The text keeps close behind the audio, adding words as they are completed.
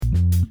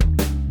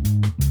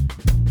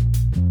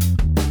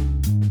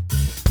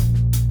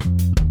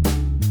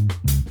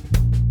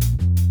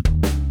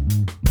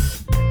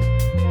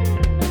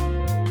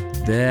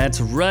That's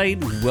right.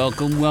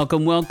 Welcome,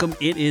 welcome, welcome.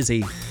 It is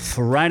a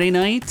Friday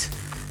night.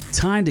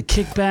 Time to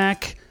kick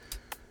back,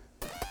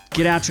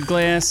 get out your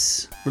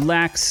glass,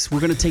 relax.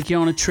 We're going to take you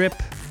on a trip.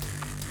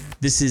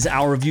 This is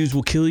Our Reviews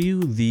Will Kill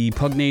You, the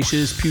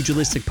pugnacious,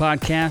 pugilistic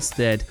podcast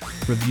that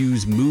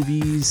reviews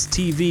movies,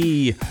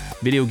 TV,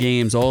 video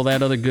games, all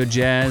that other good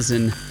jazz.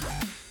 And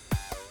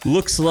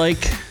looks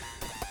like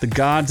the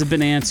gods have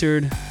been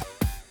answered.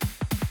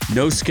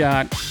 No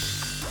Scott,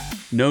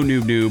 no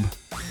Noob,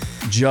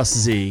 just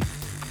Z.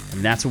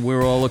 And that's what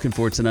we're all looking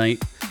for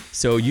tonight.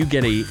 So you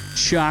get a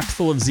chock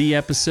full of Z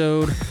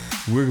episode.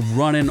 We're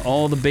running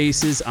all the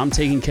bases. I'm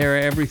taking care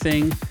of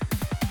everything.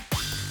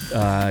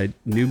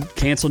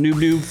 Cancel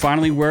Noob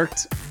finally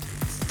worked.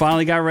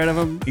 Finally got rid of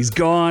him. He's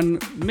gone.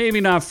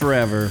 Maybe not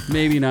forever.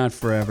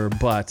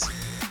 But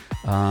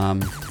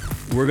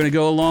we're going to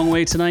go a long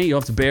way tonight.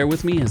 You'll have to bear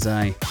with me as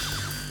I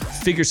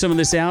figure some of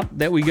this out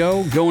that we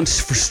going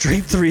for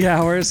straight 3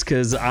 hours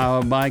because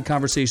my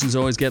conversations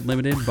always get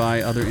limited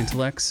by other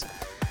intellects.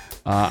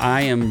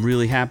 I am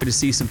really happy to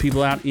see some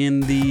people out in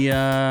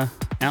the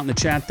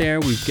chat there.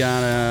 We've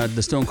got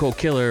the Stone Cold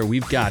Killer.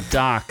 We've got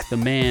Doc, the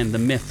man, the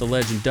myth, the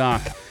legend,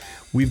 Doc.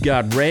 We've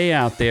got Ray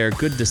out there.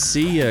 Good to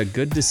see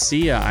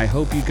ya. I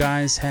hope you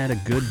guys had a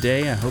good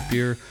day. I hope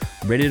you're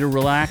ready to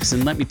relax.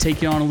 And let me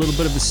take you on a little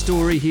bit of a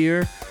story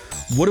here.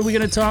 What are we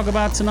going to talk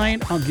about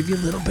tonight? I'll give you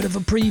a little bit of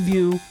a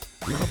preview,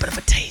 a little bit of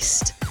a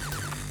taste.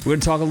 We're going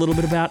to talk a little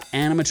bit about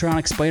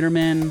animatronic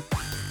Spider-Man,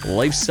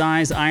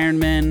 life-size Iron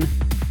Man,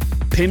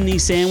 Pimney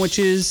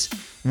sandwiches.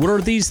 What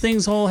are these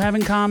things all have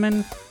in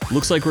common?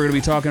 Looks like we're going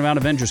to be talking about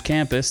Avengers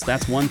Campus.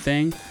 That's one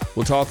thing.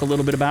 We'll talk a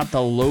little bit about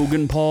the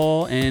Logan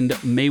Paul and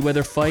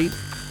Mayweather fight.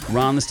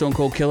 Ron the Stone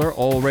Cold Killer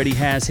already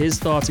has his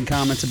thoughts and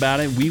comments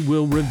about it. We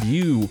will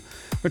review.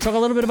 We'll talk a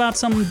little bit about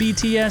some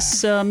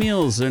BTS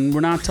meals, and we're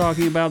not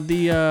talking about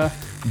the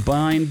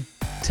bind,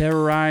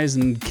 terrorize,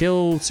 and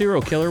kill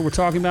serial killer. We're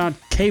talking about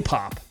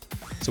K-pop,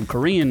 some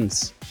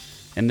Koreans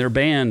and their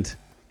band,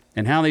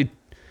 and how they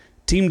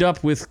teamed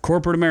up with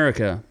corporate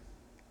America.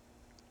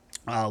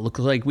 Looks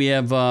like we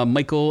have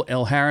Michael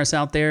L. Harris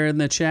out there in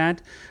the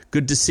chat.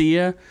 Good to see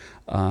you.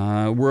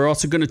 We're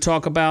also going to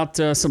talk about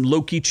some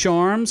Loki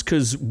charms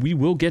because we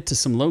will get to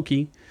some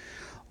Loki.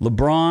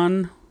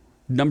 LeBron,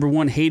 number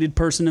one hated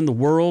person in the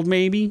world,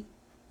 maybe.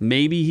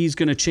 Maybe he's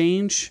going to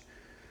change.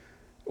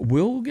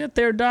 We'll get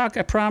there, Doc,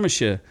 I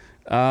promise you.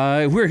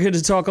 We're going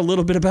to talk a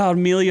little bit about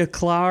Emilia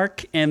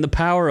Clarke and the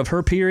power of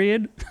her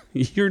period.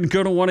 You're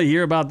going to want to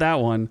hear about that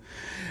one.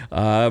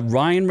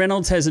 Ryan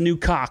Reynolds has a new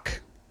cocktail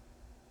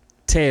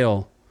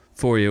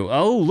for you.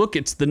 Oh, look,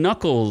 it's the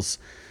Knuckles.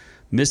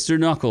 Mr.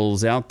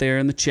 Knuckles out there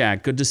in the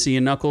chat. Good to see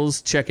you,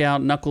 Knuckles. Check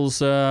out Knuckles'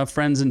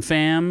 friends and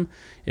fam.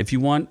 If you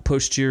want,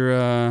 post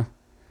your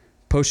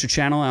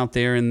channel out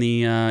there in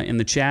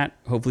the chat.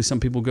 Hopefully some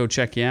people go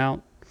check you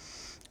out.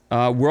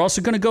 We're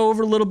also going to go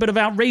over a little bit of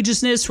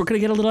outrageousness. We're going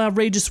to get a little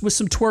outrageous with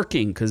some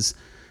twerking because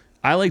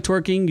I like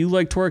twerking, you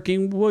like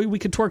twerking. Well, we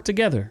could twerk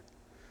together.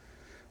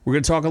 We're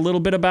going to talk a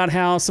little bit about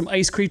how some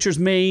ice creatures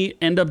may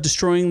end up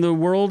destroying the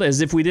world as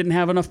if we didn't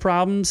have enough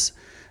problems.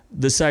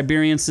 The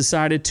Siberians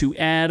decided to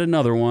add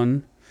another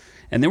one.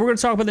 And then we're going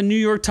to talk about the New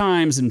York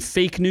Times and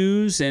fake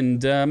news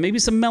and maybe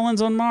some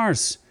melons on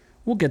Mars.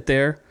 We'll get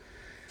there.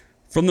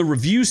 From the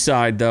review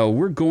side, though,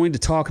 we're going to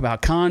talk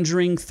about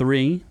Conjuring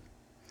 3.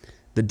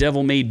 The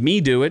devil made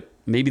me do it.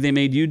 Maybe they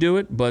made you do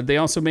it, but they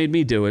also made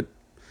me do it.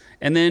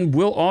 And then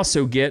we'll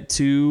also get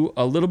to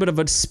a little bit of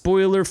a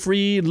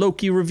spoiler-free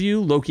Loki review.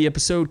 Loki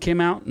episode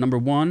came out, number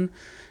 1.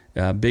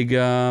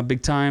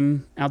 Big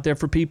time out there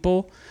for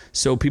people.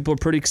 So people are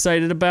pretty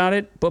excited about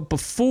it. But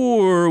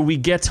before we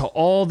get to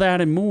all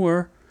that and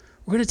more,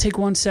 we're going to take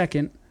 1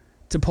 second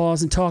to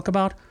pause and talk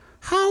about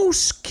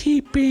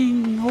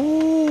housekeeping.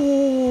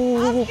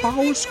 Oh,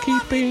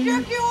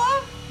 housekeeping.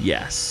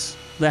 Yes,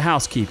 the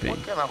housekeeping.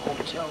 What kind of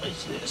hotel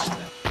is this?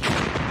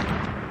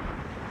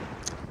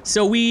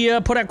 So we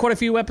put out quite a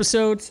few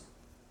episodes.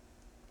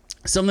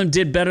 Some of them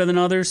did better than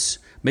others.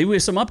 Maybe we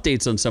have some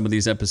updates on some of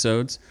these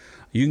episodes.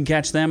 You can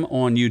catch them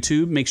on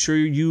YouTube. Make sure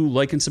you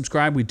like and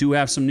subscribe. We do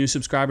have some new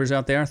subscribers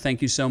out there.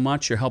 Thank you so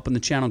much. You're helping the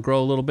channel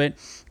grow a little bit.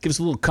 Give us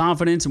a little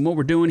confidence in what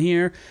we're doing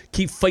here.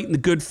 Keep fighting the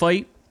good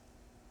fight.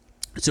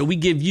 So we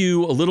give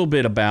you a little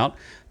bit about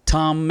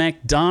Tom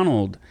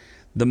MacDonald,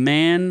 the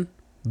man,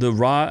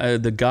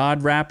 the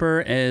God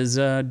rapper, as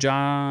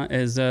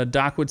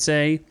Doc would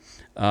say.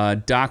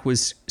 Doc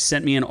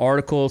sent me an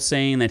article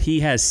saying that he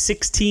has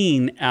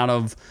 16 out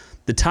of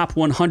the top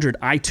 100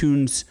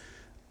 iTunes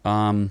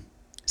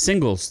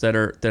singles that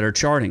are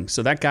charting.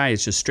 So that guy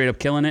is just straight up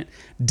killing it.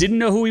 Didn't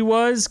know who he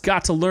was,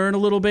 got to learn a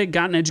little bit,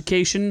 got an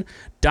education.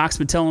 Doc's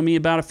been telling me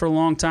about it for a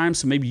long time,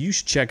 so maybe you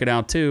should check it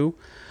out too.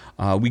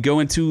 We go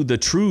into the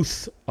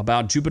truth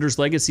about Jupiter's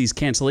Legacy's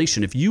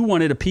cancellation. If you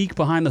wanted a peek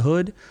behind the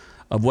hood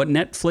of what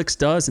Netflix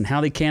does and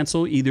how they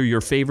cancel either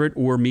your favorite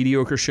or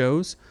mediocre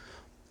shows,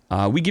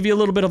 we give you a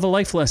little bit of a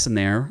life lesson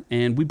there,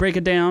 and we break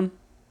it down.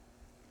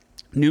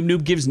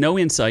 Noob gives no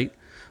insight,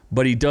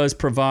 but he does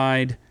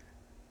provide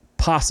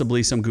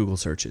possibly some Google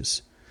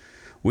searches.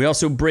 We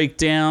also break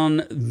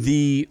down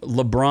the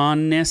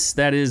LeBron-ness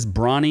that is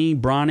Bronny,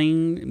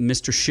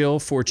 Mr. Shill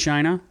for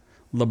China,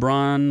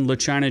 LeBron,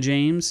 China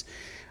James.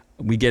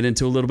 We get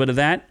into a little bit of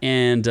that,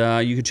 and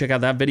you can check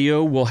out that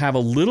video. We'll have a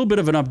little bit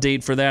of an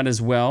update for that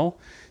as well.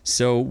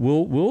 So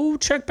we'll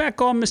check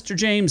back on Mr.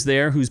 James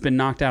there, who's been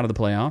knocked out of the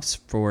playoffs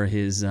for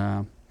his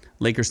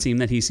Lakers team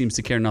that he seems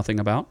to care nothing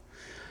about.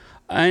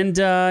 And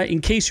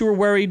in case you were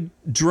worried,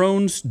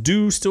 drones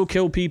do still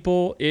kill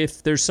people.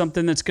 If there's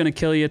something that's going to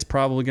kill you, it's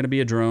probably going to be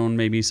a drone,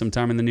 maybe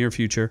sometime in the near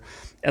future.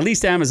 At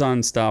least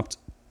Amazon stopped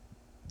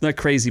that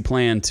crazy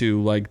plan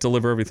to like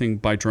deliver everything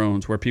by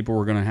drones, where people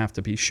were going to have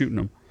to be shooting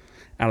them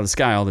out of the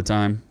sky all the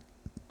time.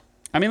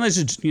 I mean, let's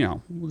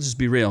just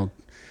be real.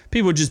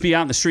 People would just be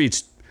out in the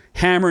streets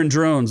hammering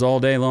drones all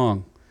day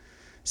long.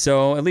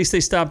 So at least they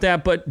stopped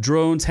that, but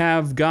drones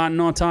have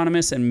gotten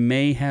autonomous and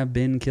may have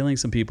been killing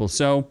some people.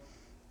 So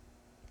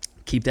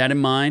keep that in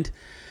mind.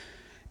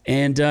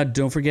 And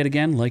don't forget,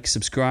 again, like,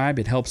 subscribe.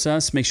 It helps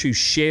us. Make sure you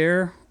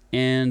share.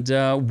 And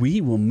we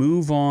will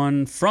move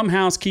on from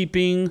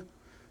housekeeping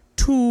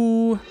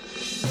to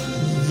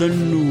the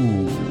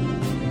news.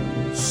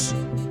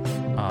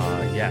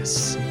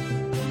 Yes,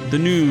 the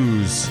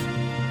news.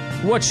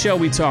 What shall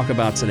we talk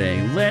about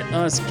today? Let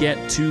us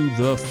get to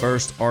the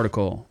first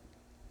article.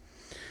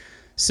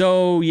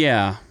 So,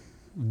 yeah,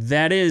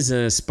 that is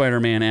a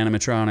Spider-Man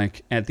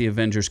animatronic at the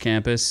Avengers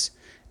campus.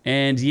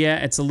 And, yeah,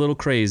 it's a little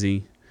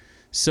crazy.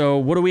 So,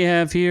 what do we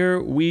have here?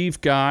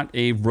 We've got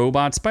a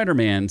robot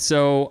Spider-Man.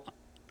 So,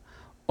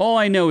 all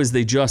I know is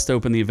they just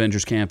opened the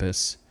Avengers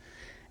campus.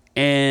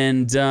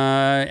 And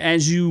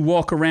as you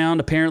walk around,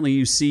 apparently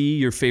you see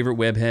your favorite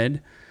webhead.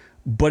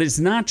 But it's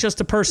not just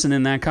a person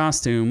in that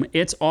costume.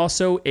 It's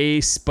also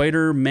a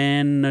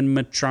Spider-Man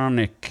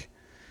animatronic.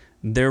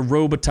 They're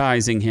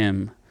robotizing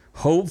him.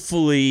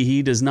 Hopefully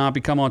he does not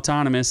become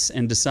autonomous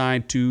and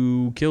decide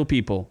to kill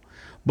people.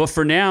 But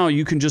for now,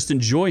 you can just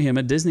enjoy him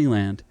at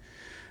Disneyland.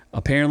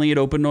 Apparently it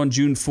opened on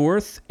June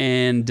 4th.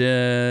 And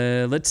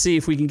let's see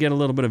if we can get a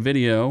little bit of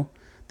video.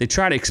 They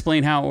try to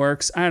explain how it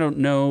works. I don't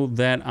know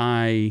that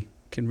I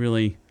can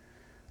really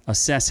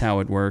assess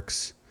how it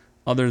works.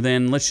 Other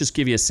than, let's just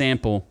give you a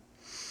sample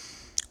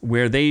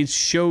where they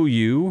show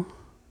you,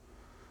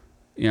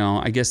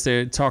 I guess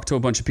they talk to a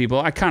bunch of people.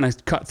 I kind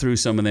of cut through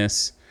some of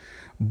this.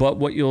 But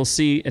what you'll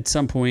see at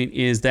some point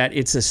is that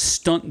it's a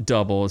stunt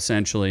double,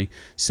 essentially.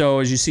 So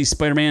as you see,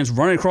 Spider-Man's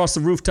running across the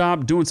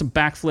rooftop, doing some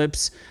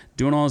backflips,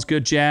 doing all his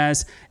good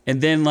jazz.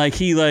 And then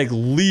he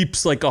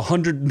leaps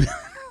 100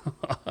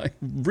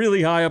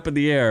 really high up in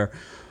the air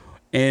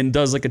and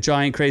does a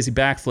giant crazy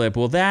backflip.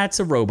 Well,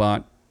 that's a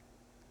robot.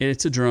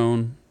 It's a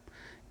drone.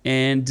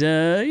 And,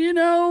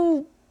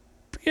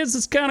 because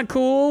it's kind of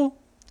cool,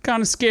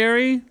 kind of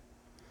scary.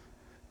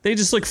 They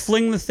just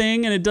fling the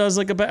thing and it does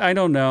I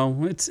don't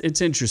know.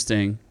 It's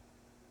interesting.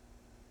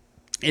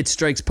 It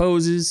strikes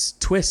poses,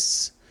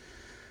 twists.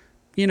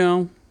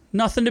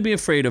 Nothing to be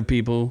afraid of,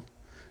 people.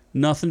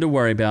 Nothing to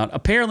worry about.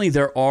 Apparently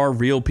there are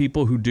real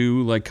people who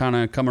do kind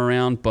of come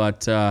around,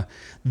 but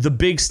the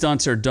big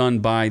stunts are done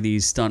by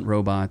these stunt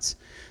robots.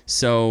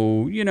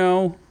 So,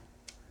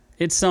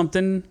 it's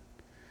something,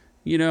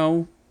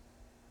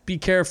 be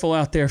careful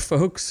out there,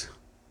 folks.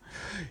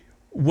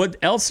 What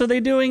else are they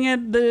doing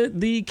at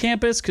the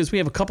campus? Because we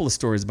have a couple of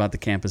stories about the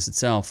campus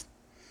itself.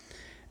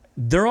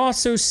 They're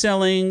also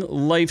selling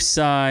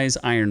life-size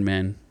Iron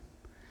Men.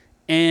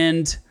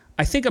 And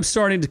I think I'm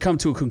starting to come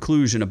to a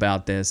conclusion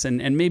about this.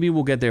 And maybe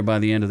we'll get there by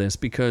the end of this.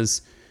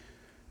 Because,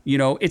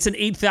 it's an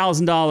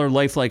 $8,000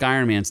 lifelike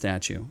Iron Man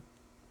statue.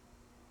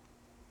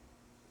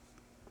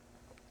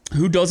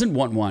 Who doesn't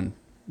want one?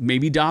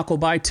 Maybe Doc will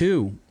buy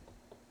 2.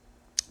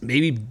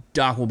 Maybe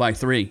Doc will buy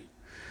 3.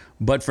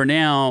 But for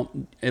now,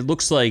 it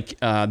looks like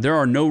there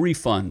are no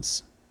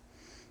refunds.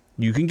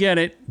 You can get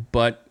it,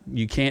 but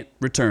you can't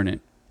return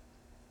it.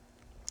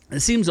 It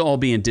seems to all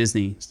be in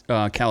Disney,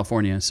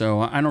 California,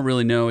 so I don't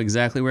really know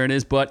exactly where it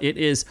is, but it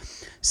is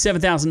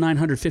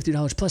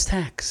 $7,950 plus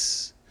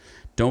tax.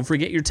 Don't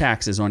forget your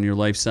taxes on your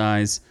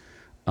life-size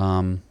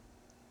Iron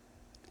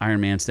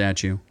Man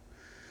statue.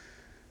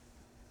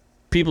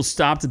 People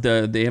stopped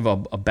at they have a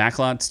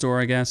backlot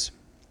store, I guess,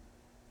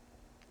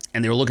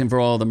 and they were looking for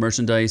all the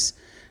merchandise.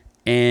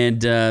 And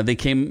they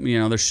came,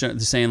 they're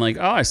saying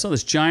I saw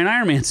this giant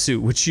Iron Man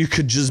suit, which you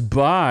could just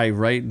buy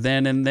right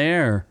then and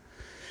there.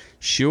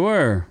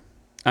 Sure.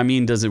 I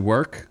mean, does it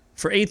work?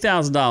 For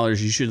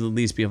 $8,000, you should at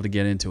least be able to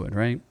get into it,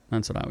 right?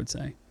 That's what I would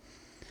say.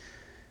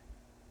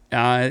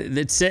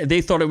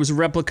 They thought it was a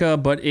replica,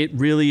 but it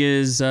really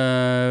is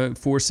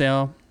for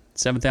sale,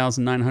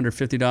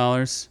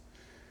 $7,950.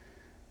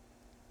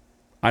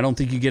 I don't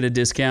think you get a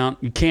discount.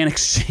 You can't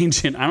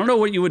exchange it. I don't know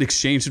what you would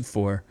exchange it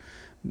for.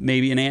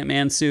 Maybe an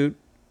Ant-Man suit.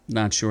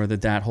 Not sure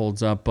that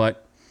holds up,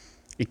 but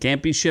it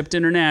can't be shipped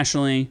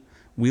internationally.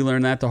 We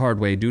learned that the hard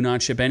way. Do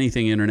not ship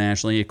anything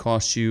internationally. It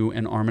costs you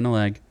an arm and a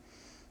leg.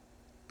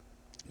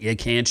 You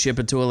can't ship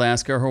it to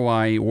Alaska or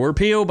Hawaii or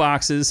P.O.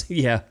 boxes.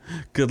 Yeah,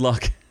 good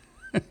luck.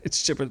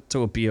 Ship it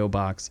to a P.O.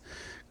 box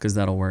because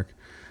that'll work.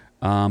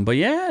 But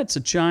yeah, it's a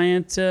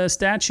giant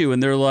statue,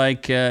 and they're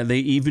like, they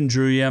even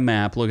drew you a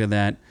map. Look at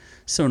that.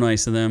 So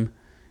nice of them.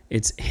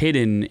 It's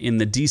hidden in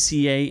the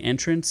DCA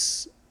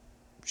entrance.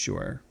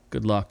 Sure.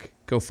 Good luck.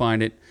 Go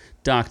find it.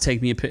 Doc,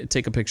 take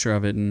a picture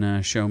of it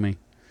and show me.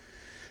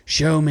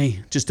 Show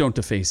me. Just don't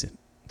deface it.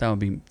 That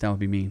would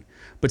be mean.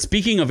 But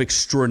speaking of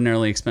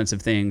extraordinarily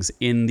expensive things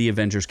in the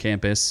Avengers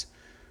campus,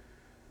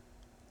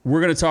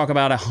 we're going to talk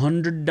about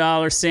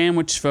 $100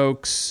 sandwich,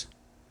 folks.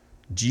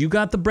 Do you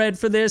got the bread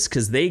for this?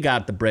 Because they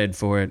got the bread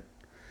for it.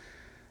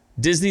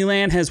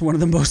 Disneyland has one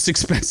of the most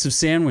expensive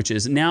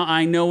sandwiches. Now,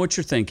 I know what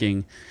you're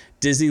thinking.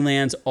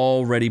 Disneyland's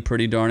already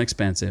pretty darn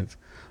expensive.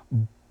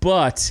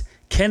 But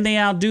can they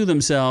outdo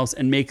themselves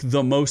and make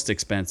the most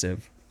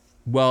expensive?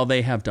 Well,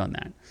 they have done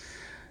that.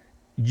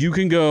 You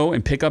can go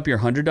and pick up your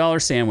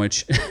 $100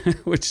 sandwich,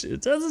 which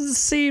it doesn't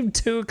seem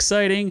too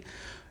exciting.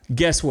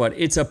 Guess what?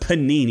 It's a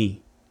panini.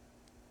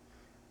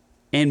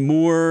 And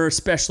more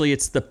especially,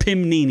 it's the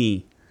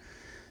Pimnini.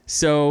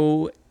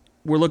 So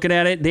we're looking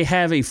at it. They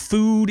have a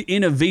food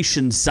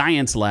innovation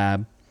science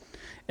lab,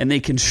 and they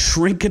can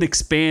shrink and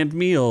expand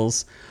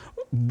meals.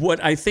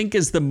 What I think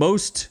is the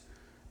most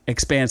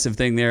expansive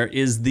thing there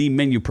is the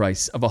menu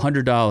price of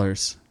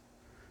 $100.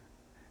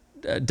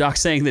 Doc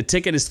saying the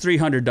ticket is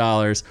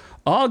 $300.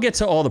 I'll get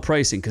to all the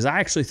pricing because I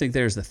actually think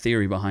there's the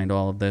theory behind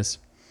all of this.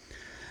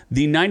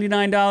 The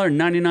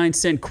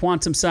 $99.99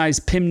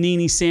 quantum-sized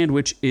Pimnini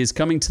sandwich is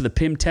coming to the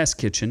Pim Test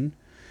Kitchen.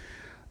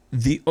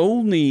 The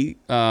only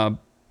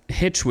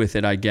hitch with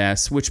it, I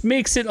guess, which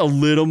makes it a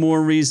little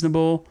more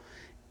reasonable,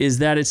 is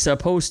that it's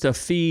supposed to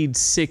feed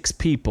 6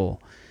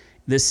 people.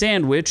 The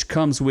sandwich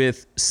comes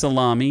with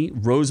salami,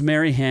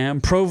 rosemary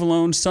ham,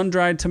 provolone,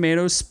 sun-dried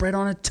tomatoes spread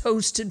on a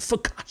toasted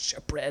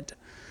focaccia bread.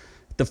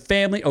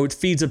 It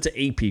feeds up to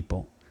 8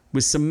 people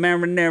with some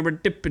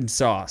marinara dipping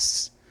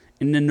sauce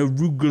and an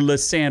arugula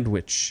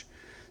sandwich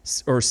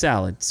or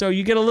salad. So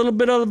you get a little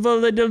bit of a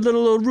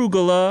little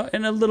arugula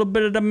and a little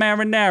bit of the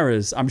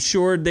marinaras. I'm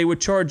sure they would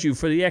charge you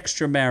for the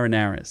extra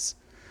marinaras.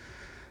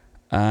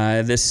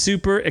 The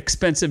super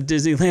expensive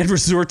Disneyland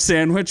Resort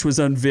sandwich was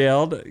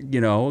unveiled,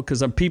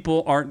 because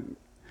people aren't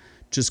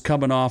just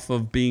coming off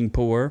of being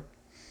poor.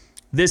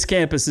 This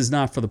campus is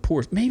not for the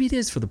poor. Maybe it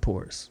is for the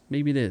poor.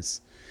 Maybe it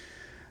is.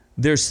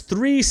 There's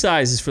 3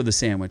 sizes for the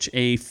sandwich.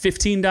 A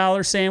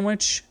 $15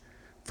 sandwich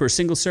for a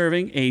single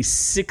serving, a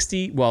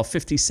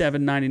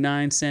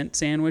 $57.99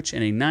 sandwich,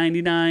 and a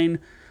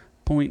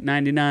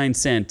 99.99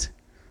 cent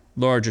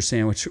larger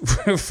sandwich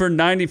for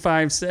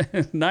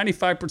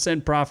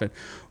 95% profit.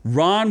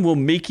 Ron will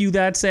make you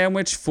that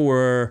sandwich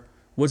for,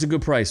 what's a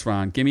good price,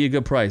 Ron? Give me a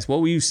good price.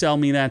 What will you sell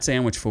me that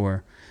sandwich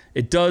for?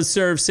 It does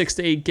serve 6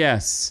 to 8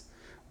 guests,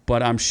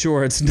 but I'm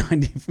sure it's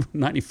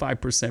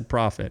 95%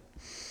 profit.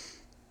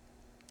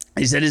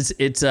 He said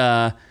it's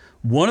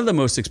one of the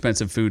most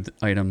expensive food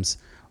items,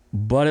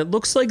 but it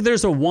looks like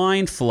there's a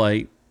wine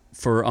flight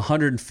for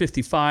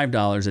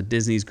 $155 at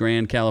Disney's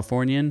Grand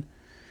Californian.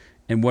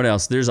 And what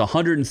else? There's a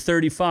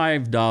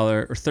 $135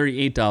 or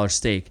 $38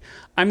 steak.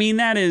 I mean,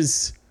 that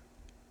is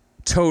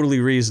totally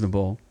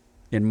reasonable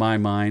in my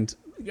mind.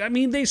 I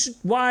mean,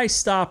 why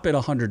stop at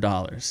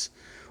 $100?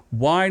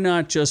 Why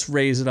not just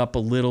raise it up a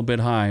little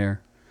bit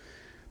higher?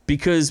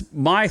 Because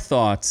my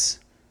thoughts,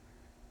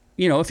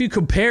 if you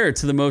compare it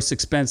to the most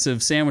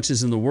expensive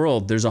sandwiches in the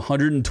world, there's a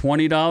 $120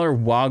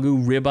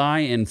 Wagyu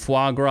ribeye and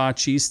foie gras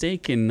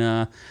cheesesteak in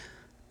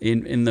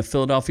the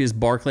Philadelphia's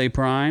Barclay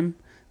Prime.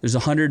 There's a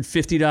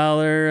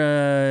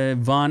 $150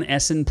 Von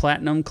Essen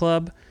Platinum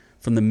Club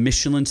from the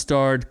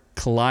Michelin-starred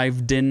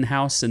Cliveden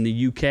House in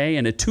the UK,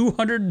 and a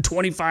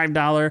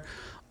 $225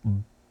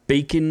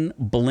 Bacon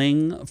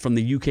Bling from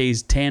the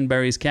UK's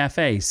Tanberries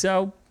Cafe.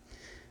 So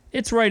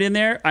it's right in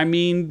there. I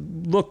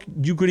mean, look,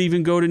 you could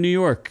even go to New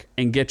York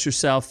and get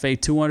yourself a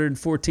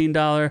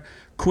 $214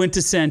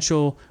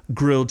 quintessential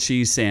grilled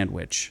cheese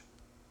sandwich.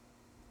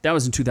 That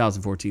was in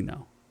 2014,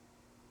 though.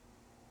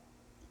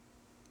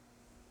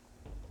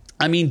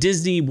 I mean,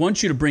 Disney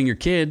wants you to bring your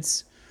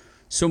kids,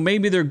 so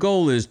maybe their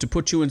goal is to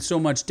put you in so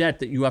much debt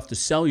that you have to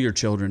sell your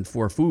children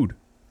for food.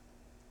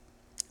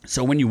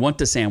 So when you want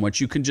the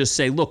sandwich, you can just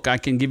say, look, I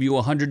can give you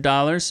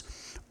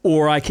 $100,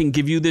 or I can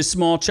give you this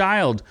small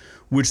child,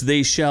 which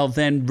they shall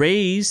then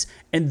raise,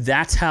 and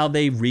that's how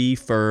they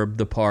refurb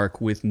the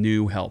park with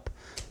new help.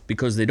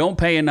 Because they don't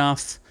pay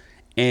enough,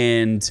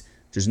 and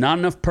there's not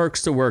enough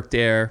perks to work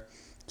there.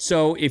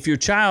 So if your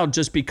child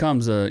just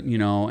becomes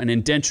an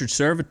indentured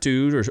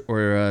servitude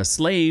or a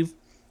slave,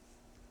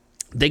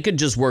 they could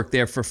just work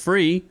there for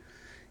free,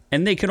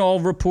 and they could all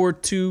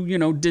report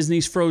to,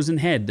 Disney's frozen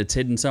head that's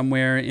hidden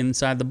somewhere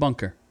inside the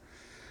bunker.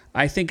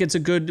 I think it's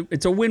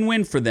a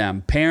win-win for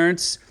them.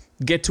 Parents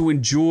get to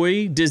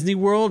enjoy Disney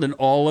World and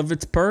all of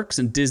its perks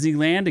and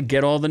Disneyland and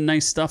get all the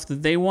nice stuff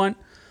that they want.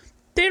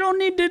 They don't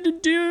need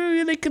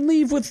they can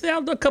leave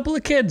without a couple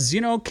of kids.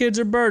 Kids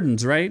are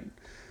burdens, right?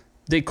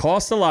 They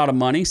cost a lot of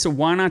money, so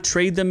why not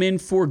trade them in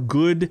for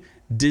good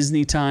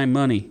Disney time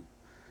money?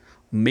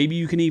 Maybe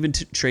you can even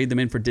trade them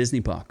in for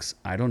Disney bucks.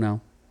 I don't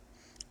know.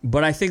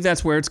 But I think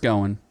that's where it's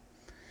going.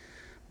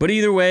 But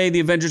either way,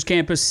 the Avengers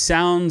Campus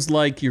sounds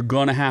like you're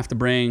going to have to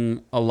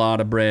bring a lot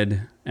of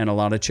bread and a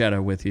lot of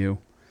cheddar with you.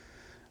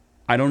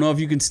 I don't know if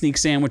you can sneak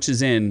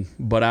sandwiches in,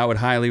 but I would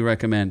highly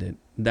recommend it.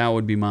 That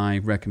would be my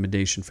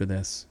recommendation for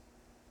this.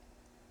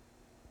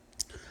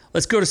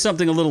 Let's go to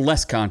something a little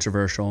less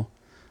controversial,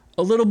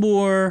 a little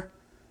more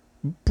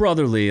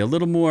brotherly, a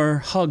little more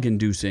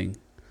hug-inducing.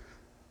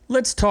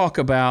 Let's talk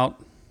about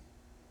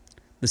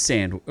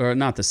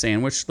not the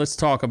sandwich. Let's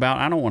talk about,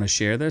 I don't want to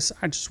share this.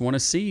 I just want to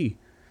see.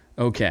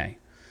 Okay.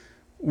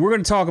 We're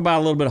going to talk about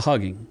a little bit of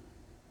hugging.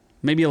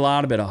 Maybe a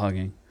lot of bit of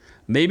hugging.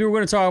 Maybe we're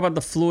going to talk about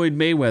the Floyd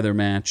Mayweather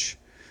match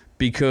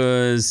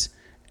because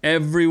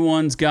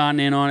everyone's gotten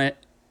in on it.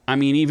 I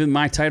mean, even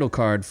my title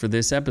card for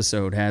this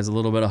episode has a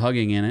little bit of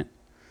hugging in it.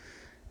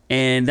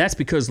 And that's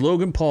because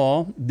Logan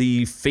Paul,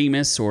 the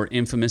famous or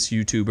infamous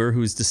YouTuber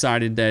who's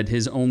decided that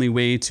his only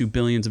way to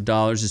billions of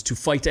dollars is to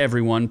fight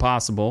everyone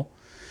possible.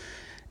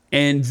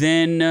 And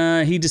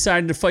then he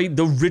decided to fight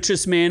the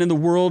richest man in the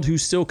world who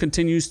still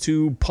continues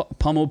to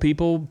pummel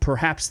people,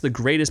 perhaps the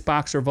greatest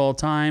boxer of all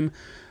time,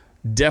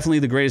 definitely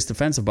the greatest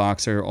defensive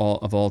boxer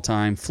of all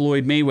time.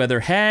 Floyd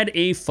Mayweather had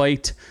a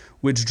fight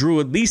which drew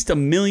at least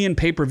 1 million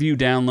pay-per-view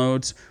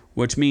downloads,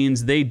 which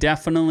means they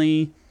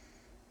definitely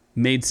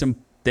made some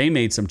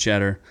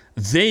cheddar.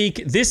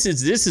 This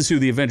is who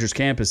the Avengers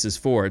Campus is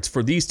for. It's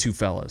for these two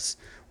fellas,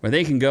 where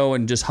they can go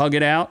and just hug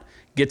it out,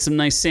 get some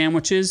nice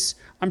sandwiches.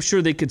 I'm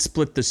sure they could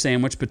split the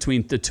sandwich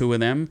between the two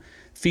of them.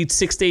 Feed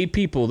 6 to 8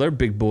 people. They're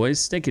big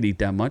boys. They could eat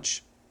that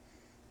much.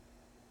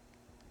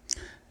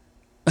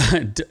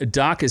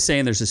 Doc is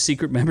saying there's a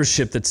secret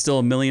membership that's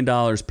still $1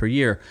 million per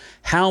year.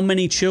 How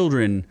many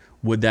children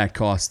would that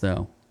cost,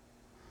 though?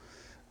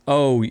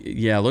 Oh,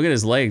 yeah, look at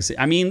his legs.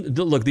 I mean,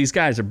 look, these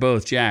guys are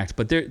both jacked,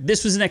 but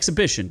this was an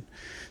exhibition.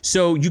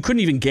 So you couldn't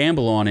even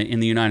gamble on it in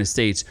the United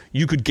States.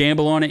 You could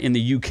gamble on it in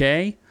the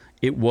UK.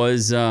 It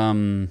was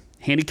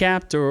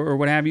handicapped or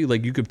what have you.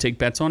 Like, you could take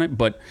bets on it.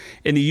 But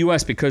in the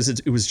U.S., because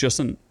it was just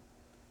an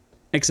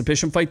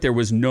exhibition fight, there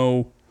was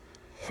no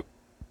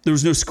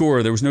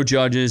score. There was no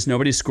judges.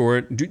 Nobody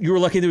scored. You were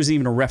lucky there was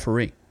even a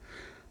referee.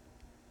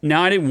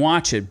 Now, I didn't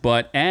watch it,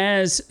 but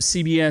as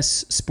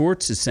CBS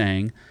Sports is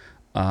saying,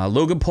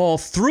 Logan Paul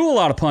threw a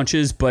lot of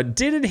punches, but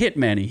didn't hit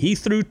many. He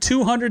threw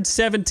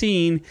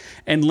 217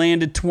 and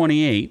landed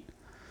 28.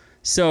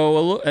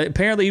 So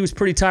apparently he was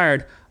pretty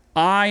tired.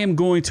 I am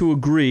going to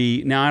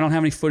agree. Now, I don't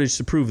have any footage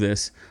to prove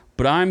this,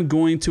 but I'm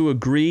going to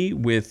agree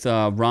with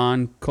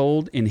Ron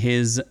Cold in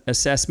his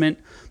assessment.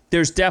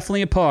 There's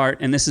definitely a part,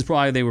 and this is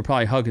why they were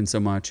probably hugging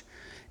so much,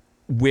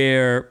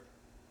 where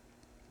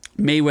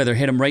Mayweather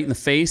hit him right in the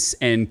face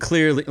and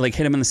clearly, like,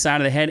 hit him in the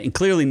side of the head and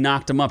clearly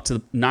knocked him out to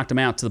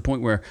the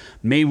point where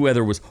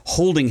Mayweather was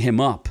holding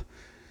him up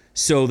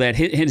so that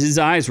his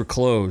eyes were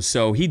closed.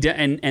 So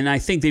and I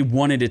think they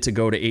wanted it to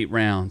go to 8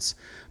 rounds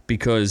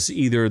because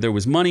either there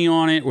was money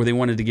on it or they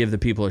wanted to give the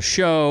people a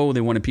show.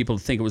 They wanted people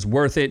to think it was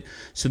worth it,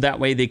 so that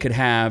way they could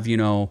have,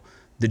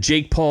 the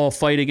Jake Paul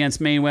fight against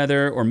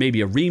Mayweather or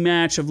maybe a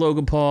rematch of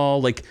Logan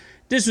Paul. Like,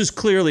 this was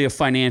clearly a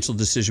financial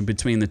decision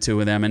between the two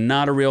of them and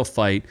not a real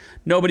fight.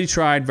 Nobody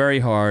tried very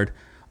hard.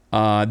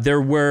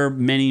 There were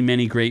many,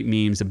 many great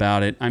memes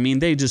about it. I mean,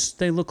 they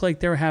look like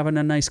they were having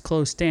a nice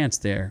close dance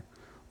there.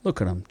 Look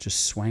at them,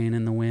 just swaying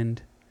in the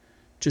wind.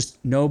 Just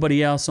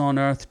nobody else on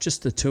earth,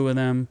 just the two of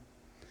them.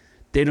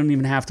 They don't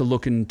even have to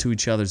look into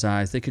each other's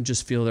eyes. They can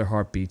just feel their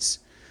heartbeats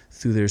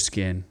through their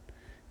skin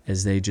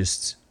as they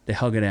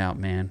hug it out,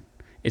 man.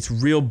 It's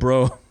real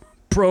bro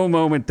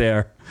moment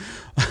there.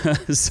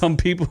 Some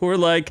people were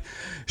like,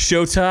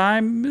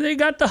 Showtime, they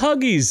got the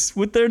huggies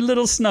with their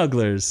little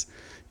snugglers.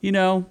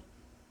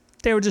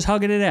 They were just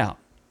hugging it out.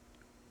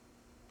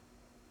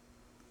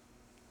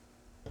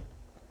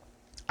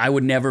 I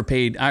would never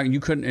pay. You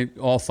couldn't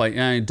all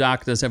fight.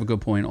 Doc does have a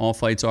good point. All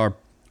fights are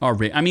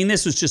rigged. I mean,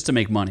 this was just to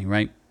make money,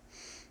 right?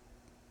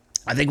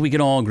 I think we can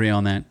all agree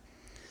on that.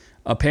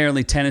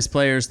 Apparently, tennis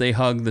players, they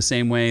hug the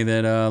same way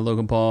that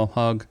Logan Paul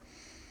hug.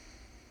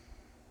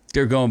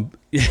 They're going...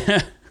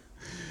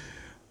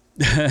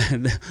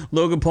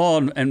 Logan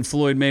Paul and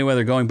Floyd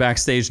Mayweather going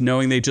backstage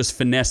knowing they just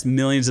finessed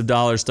millions of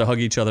dollars to hug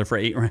each other for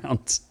 8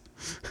 rounds.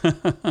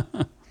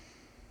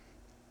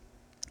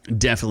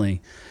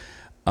 Definitely.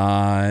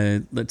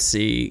 Let's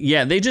see.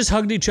 Yeah, they just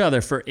hugged each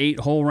other for 8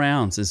 whole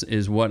rounds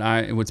is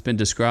what's been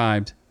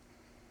described.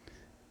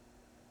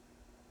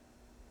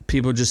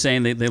 People just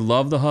saying they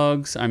love the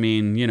hugs. I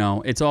mean,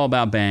 it's all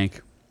about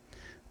bank.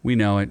 We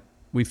know it.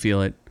 We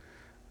feel it.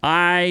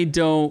 I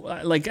don't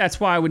like. That's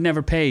why I would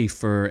never pay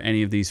for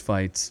any of these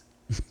fights.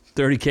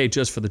 $30K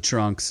just for the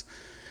trunks.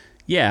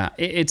 Yeah,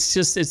 it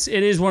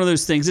is one of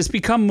those things. It's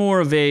become more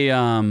of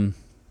a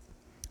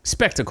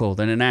spectacle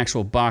than an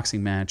actual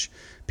boxing match.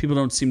 People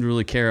don't seem to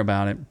really care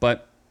about it,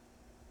 but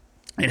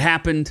it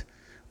happened.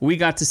 We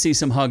got to see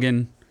some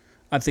hugging.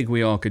 I think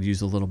we all could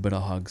use a little bit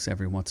of hugs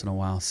every once in a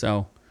while.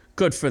 So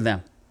good for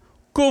them.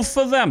 Good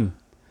for them.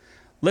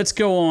 Let's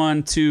go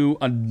on to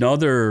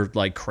another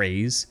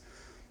craze.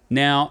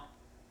 Now,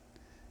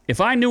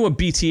 if I knew what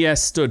BTS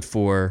stood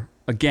for,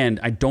 again,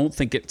 I don't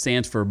think it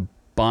stands for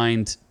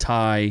bind,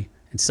 tie,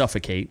 and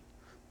suffocate,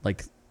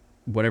 like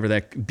whatever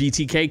that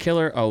BTK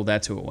killer. Oh,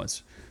 that's who it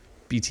was,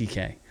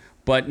 BTK.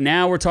 But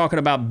now we're talking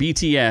about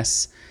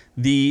BTS,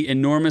 the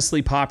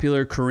enormously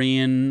popular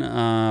Korean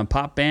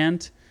pop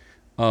band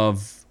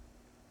of,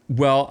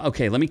 well,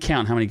 okay, let me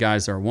count how many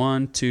guys there are.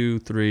 1, 2,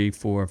 3,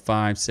 4,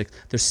 5, 6.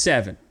 There's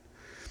 7.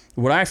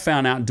 What I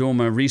found out doing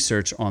my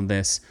research on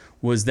this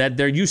was that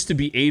there used to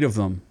be 8 of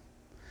them.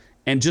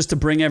 And just to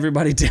bring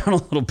everybody down a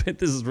little bit,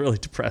 this is really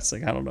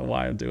depressing. I don't know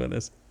why I'm doing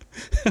this.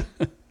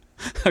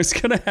 I was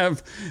going to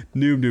have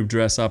Noob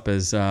dress up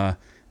as the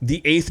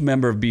 8th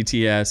member of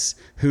BTS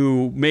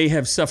who may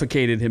have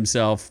suffocated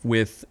himself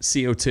with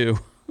CO2.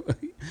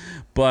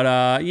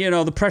 But,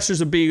 the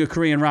pressures of being a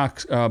Korean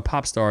rock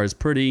pop star is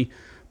pretty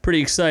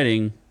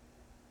exciting.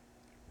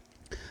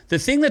 The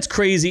thing that's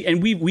crazy,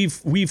 and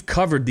we've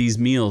covered these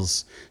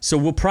meals, so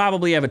we'll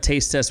probably have a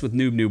taste test with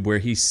Noob where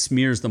he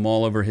smears them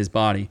all over his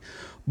body.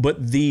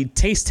 But the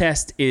taste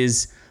test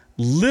is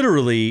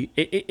literally,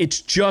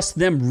 it's just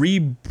them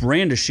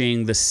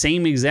rebrandishing the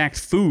same exact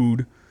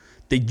food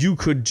that you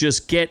could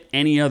just get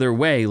any other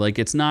way. Like,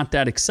 it's not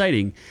that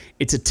exciting.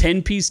 It's a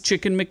 10-piece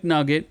chicken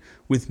McNugget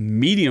with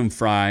medium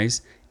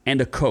fries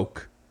and a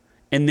Coke.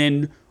 And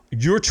then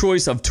your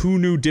choice of 2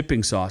 new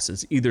dipping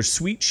sauces, either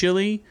sweet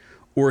chili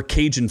or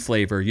Cajun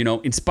flavor,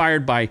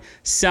 inspired by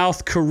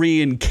South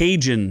Korean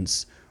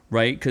Cajuns,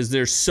 right? Because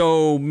there's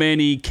so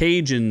many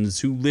Cajuns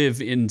who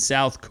live in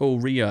South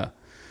Korea.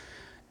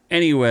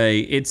 Anyway,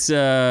 it's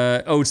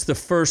the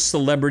first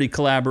celebrity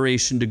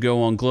collaboration to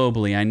go on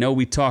globally. I know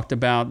we talked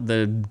about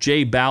the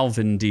J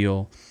Balvin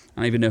deal. I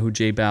don't even know who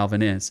J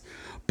Balvin is.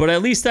 But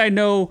at least I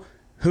know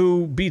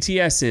who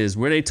BTS is,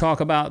 where they talk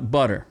about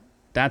butter.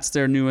 That's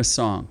their newest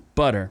song,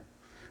 Butter,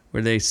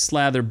 where they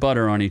slather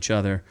butter on each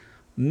other.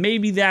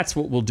 Maybe that's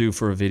what we'll do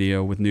for a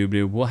video with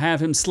Noob. We'll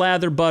have him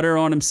slather butter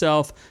on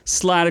himself,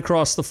 slide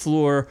across the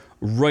floor,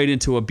 right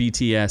into a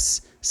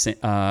BTS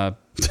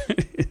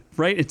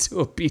right into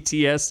a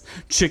BTS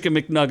chicken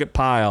McNugget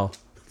pile,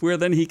 where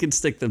then he can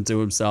stick them to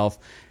himself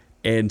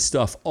and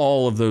stuff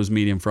all of those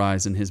medium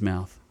fries in his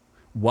mouth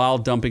while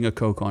dumping a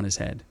Coke on his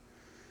head.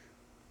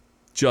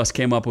 Just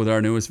came up with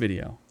our newest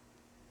video.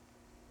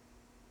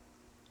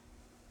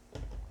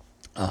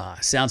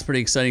 Sounds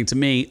pretty exciting to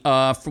me.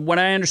 From what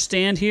I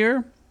understand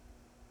here,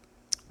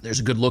 there's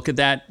a good look at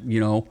that,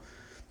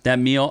 that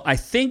meal. I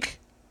think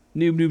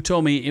Noob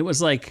told me it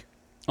was like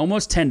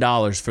almost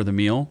 $10 for the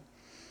meal.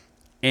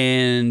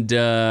 And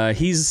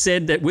he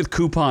said that with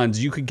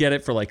coupons, you could get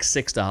it for like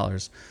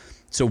 $6.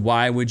 So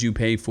why would you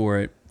pay for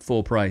it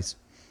full price?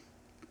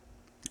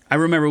 I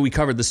remember we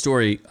covered the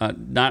story,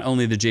 not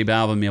only the J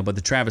Balvin meal, but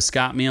the Travis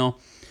Scott meal,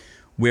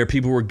 where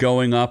people were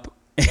going up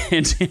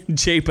and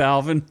J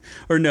Balvin,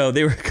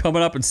 they were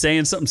coming up and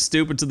saying something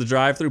stupid to the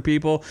drive-thru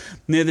people.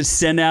 And they had to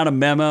send out a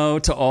memo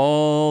to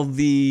all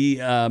the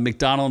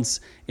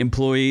McDonald's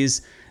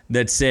employees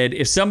that said,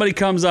 if somebody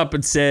comes up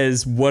and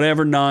says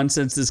whatever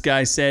nonsense this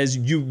guy says,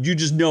 you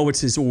just know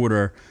it's his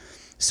order.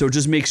 So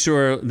just make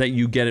sure that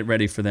you get it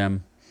ready for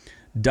them.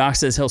 Doc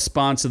says he'll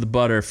sponsor the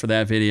butter for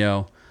that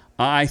video.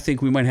 I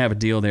think we might have a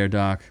deal there,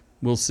 Doc.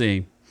 We'll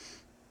see.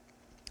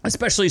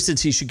 Especially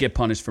since he should get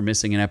punished for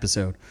missing an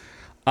episode.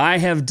 I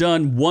have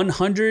done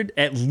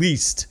at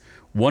least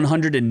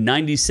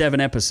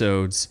 197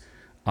 episodes.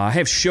 I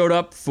have showed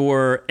up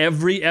for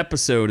every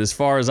episode as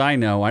far as I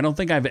know. I don't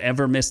think I've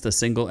ever missed a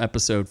single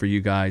episode for you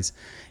guys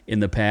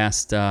in the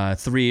past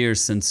 3 years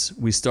since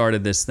we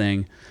started this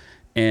thing.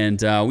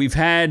 And we've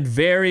had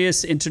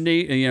various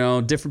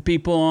different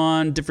people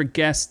on, different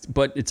guests,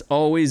 but it's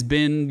always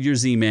been your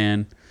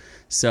Z-Man.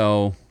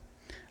 So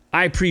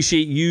I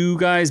appreciate you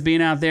guys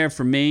being out there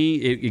for me.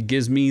 It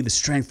gives me the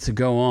strength to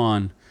go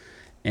on.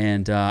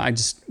 And I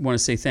just want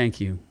to say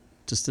thank you,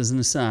 just as an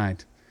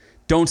aside.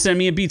 Don't send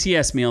me a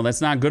BTS meal.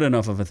 That's not good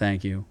enough of a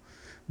thank you.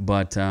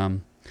 But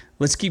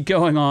let's keep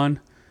going on.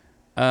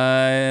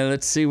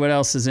 Let's see what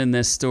else is in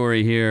this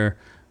story here.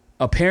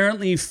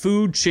 Apparently,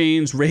 food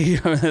chains,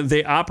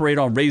 they operate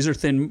on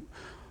razor-thin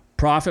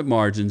profit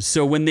margins.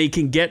 So when they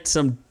can get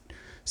some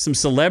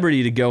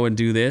celebrity to go and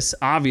do this,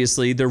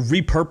 obviously, they're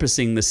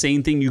repurposing the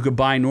same thing you could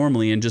buy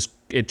normally and just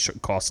it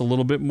costs a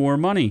little bit more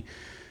money.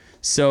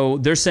 So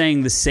they're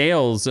saying the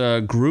sales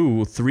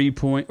grew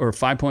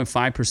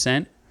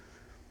 5.5%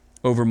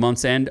 over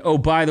month's end. Oh,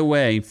 by the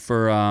way,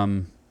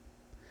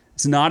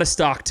 it's not a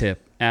stock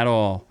tip at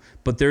all,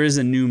 but there is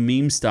a new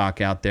meme stock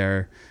out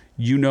there.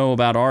 You know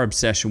about our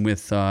obsession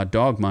with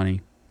dog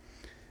money.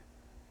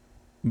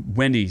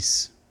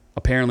 Wendy's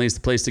apparently is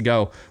the place to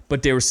go,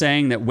 but they were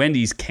saying that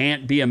Wendy's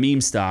can't be a meme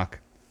stock.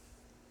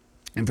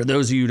 And for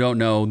those of you who don't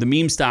know, the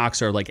meme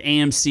stocks are like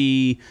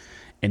AMC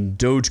and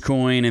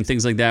Dogecoin and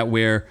things like that,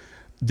 where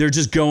they're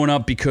just going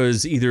up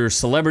because either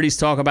celebrities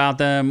talk about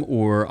them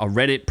or a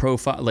Reddit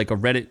profile, like a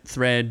Reddit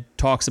thread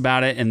talks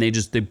about it, and they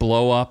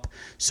blow up.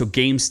 So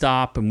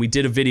GameStop, and we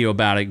did a video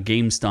about it,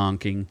 game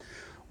stonking,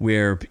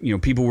 where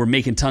people were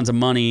making tons of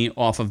money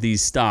off of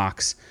these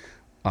stocks.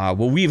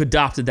 Well, we've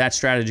adopted that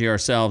strategy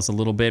ourselves a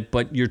little bit,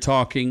 but you're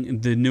talking,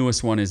 the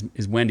newest one is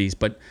Wendy's.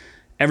 But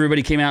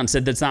everybody came out and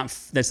said that's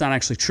not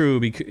actually true,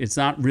 because it's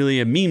not really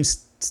a meme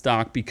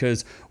stock,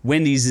 because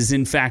Wendy's is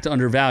in fact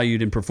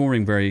undervalued and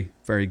performing very,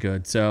 very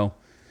good. So,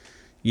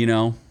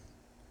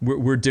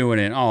 we're doing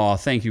it. Oh,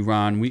 thank you,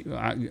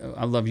 Ron.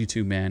 I love you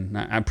too,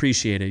 man. I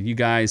appreciate it. You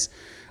guys,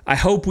 I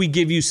hope we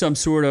give you some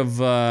sort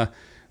of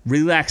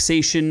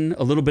relaxation,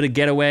 a little bit of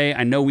getaway.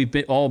 I know we've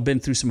all been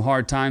through some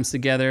hard times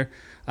together.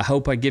 I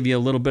hope I give you a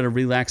little bit of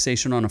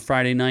relaxation on a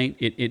Friday night.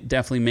 It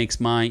definitely makes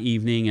my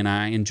evening, and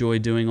I enjoy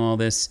doing all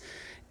this.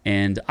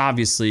 And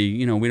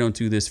obviously, we don't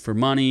do this for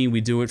money.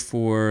 We do it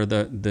for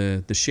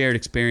the shared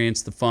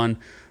experience, the fun.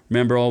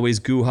 Remember, always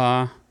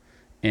Guha.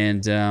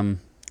 And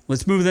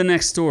let's move to the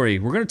next story.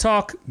 We're going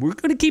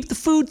to keep the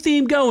food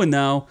theme going,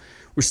 though.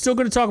 We're still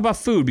going to talk about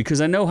food,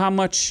 because I know how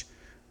much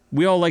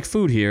we all like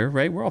food here,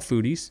 right? We're all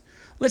foodies.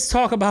 Let's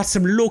talk about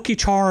some Lucky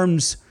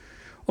Charms.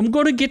 I'm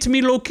going to get to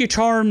me Lucky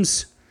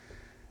Charms.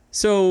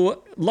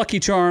 So,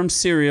 Lucky Charms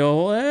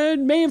cereal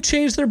may have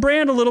changed their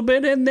brand a little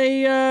bit, and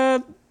they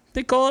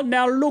call it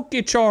now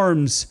Lucky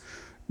Charms.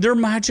 They're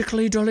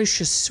magically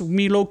delicious,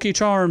 me Lucky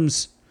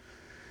Charms.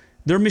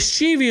 They're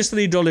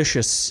mischievously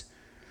delicious.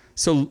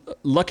 So,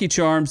 Lucky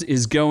Charms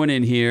is going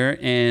in here,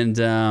 and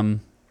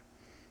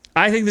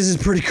I think this is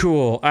pretty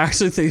cool. I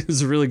actually think this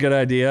is a really good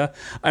idea.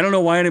 I don't know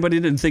why anybody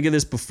didn't think of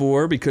this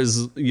before,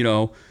 because,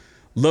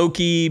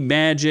 Loki,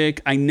 magic.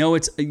 I know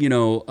it's,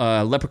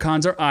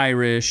 leprechauns are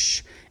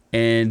Irish,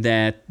 and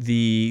that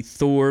the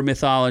Thor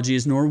mythology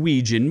is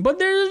Norwegian, but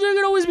there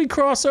can always be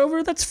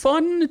crossover. That's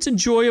fun. It's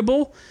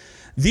enjoyable.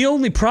 The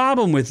only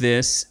problem with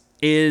this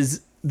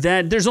is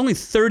that there's only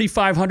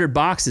 3,500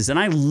 boxes, and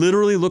I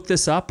literally looked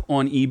this up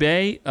on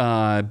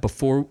eBay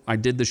before I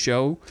did the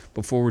show,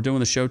 before we're doing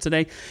the show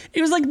today. It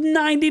was like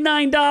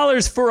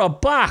 $99 for a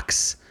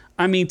box.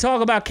 I mean,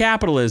 talk about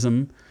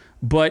capitalism,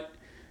 but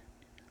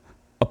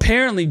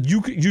apparently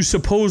you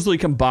supposedly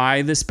can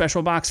buy this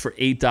special box for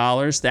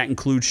 $8. That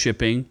includes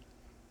shipping.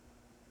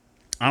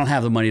 I don't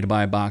have the money to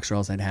buy a box, or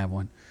else I'd have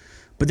one.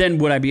 But then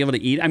would I be able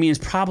to eat? I mean, it's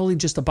probably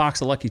just a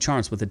box of Lucky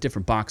Charms with a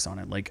different box on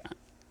it,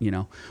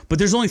 But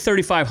there's only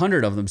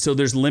 3,500 of them, so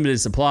there's limited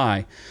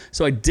supply.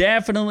 So I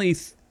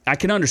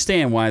can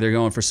understand why they're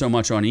going for so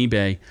much on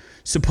eBay.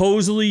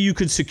 Supposedly you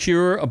could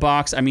secure a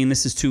box. I mean,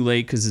 this is too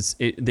late, because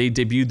they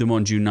debuted them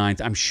on June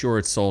 9th. I'm sure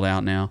it's sold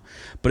out now.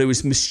 But it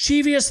was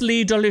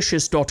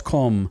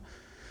mischievouslydelicious.com.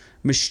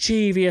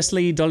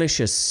 Mischievously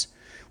Delicious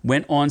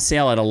went on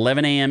sale at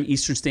 11 a.m.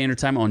 Eastern Standard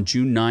Time on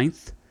June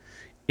 9th.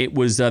 It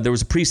was there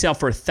was a pre-sale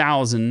for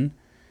 $1,000.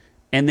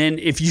 And then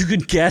if you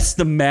could guess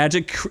the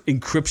magic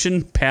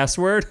encryption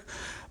password,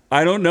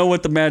 I don't know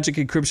what the magic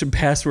encryption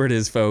password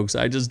is, folks.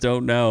 I just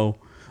don't know.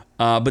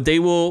 But they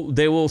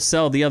will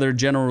sell the other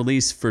general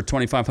release for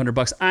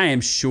 $2,500. I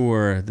am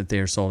sure that they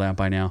are sold out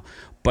by now.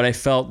 But I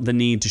felt the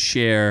need to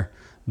share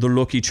the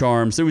Lucky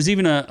Charms. There was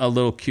even a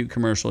little cute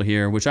commercial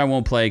here, which I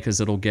won't play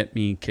because it'll get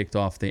me kicked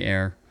off the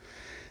air.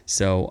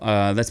 So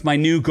that's my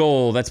new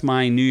goal. That's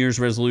my New Year's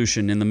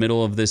resolution in the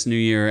middle of this new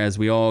year, as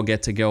we all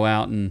get to go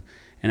out and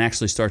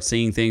actually start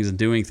seeing things and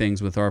doing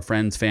things with our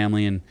friends,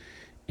 family,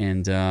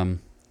 and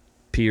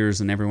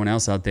peers and everyone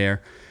else out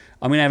there.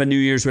 I'm going to have a New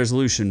Year's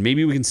resolution.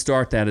 Maybe we can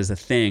start that as a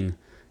thing.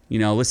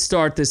 Let's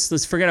start this.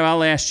 Let's forget about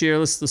last year.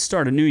 Let's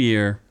start a new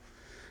year.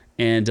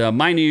 And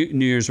my New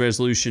Year's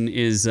resolution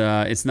is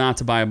it's not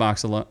to buy a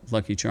box of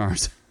Lucky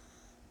Charms.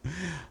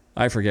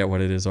 I forget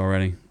what it is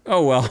already.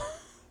 Oh, well.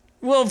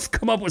 We'll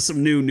come up with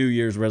some new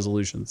Year's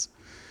resolutions.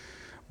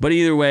 But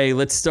either way,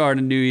 let's start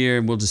a new year,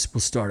 and we'll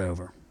start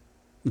over.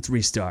 Let's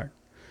restart.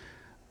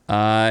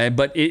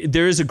 But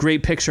there is a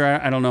great picture.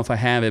 I don't know if I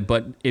have it,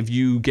 but if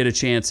you get a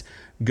chance,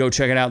 go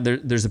check it out.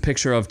 There's a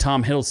picture of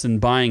Tom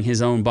Hiddleston buying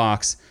his own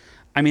box.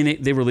 I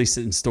mean, they released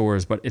it in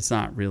stores, but it's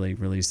not really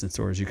released in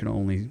stores. You can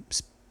only,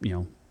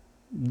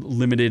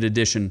 limited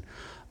edition.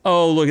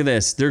 Oh, look at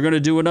this. They're going to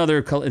do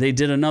they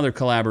did another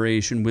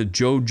collaboration with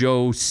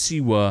JoJo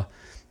Siwa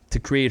to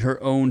create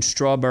her own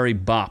Strawberry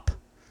Bop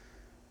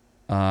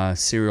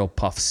cereal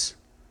puffs.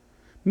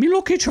 Me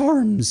Lucky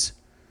Charms.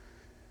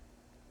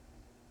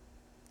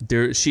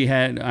 She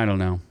had, I don't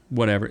know,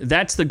 whatever.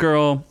 That's the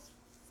girl,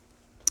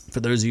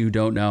 for those of you who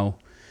don't know,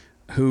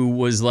 who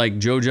was like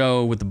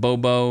JoJo with the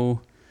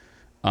Bobo.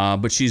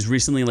 But she's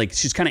recently,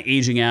 she's kind of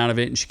aging out of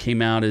it, and she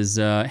came out as,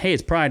 hey,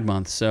 it's Pride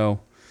Month. So,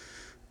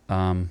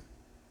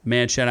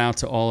 mad shout out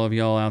to all of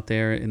y'all out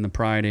there in the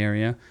Pride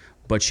area.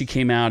 But she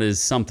came out as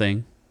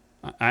something.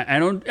 I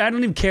don't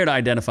even care to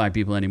identify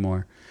people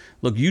anymore.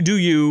 Look, you do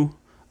you,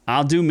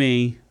 I'll do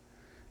me,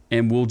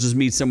 and we'll just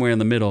meet somewhere in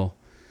the middle.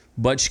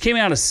 But she came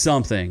out as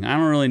something. I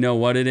don't really know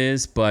what it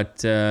is,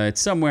 but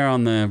it's somewhere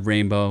on the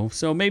rainbow.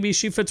 So maybe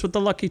she fits with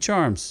the Lucky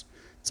Charms.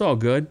 It's all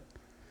good.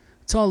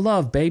 It's all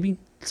love, baby.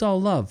 It's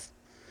all love.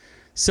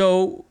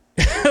 So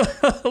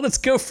let's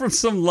go from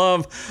some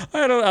love.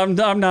 I'm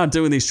not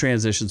doing these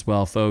transitions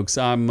well, folks.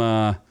 I'm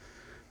going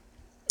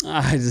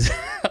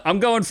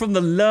from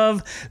the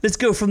love. Let's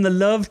go from the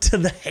love to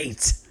the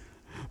hate,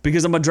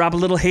 because I'm gonna drop a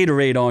little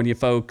haterade on you,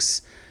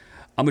 folks.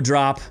 I'm gonna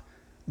drop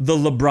the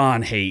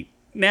LeBron hate.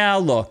 Now,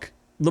 look,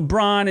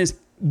 LeBron is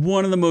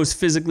one of the most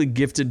physically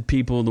gifted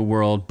people in the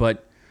world,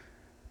 but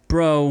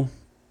bro,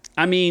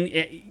 I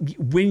mean,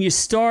 when you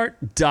start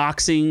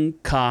doxing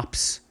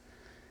cops,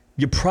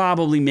 you're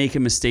probably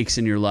making mistakes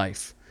in your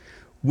life.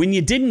 When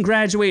you didn't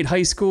graduate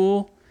high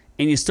school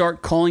and you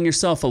start calling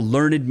yourself a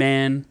learned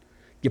man,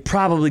 you're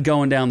probably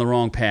going down the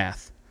wrong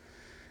path.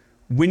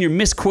 When you're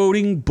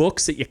misquoting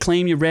books that you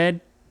claim you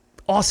read,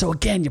 also,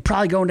 again, you're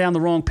probably going down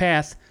the wrong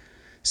path.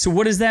 So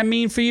what does that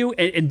mean for you?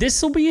 And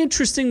this will be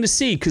interesting to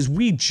see because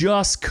we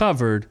just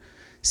covered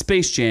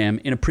Space Jam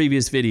in a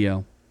previous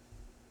video.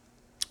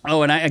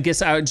 Oh, and I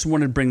guess I just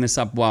wanted to bring this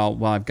up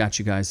while I've got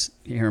you guys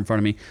here in front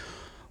of me.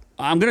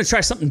 I'm going to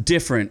try something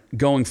different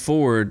going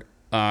forward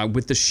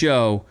with the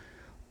show.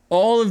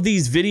 All of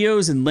these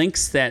videos and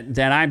links that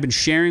I've been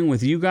sharing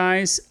with you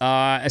guys,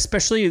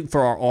 especially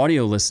for our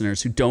audio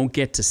listeners who don't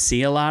get to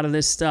see a lot of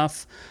this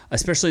stuff,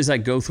 especially as I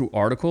go through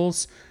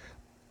articles,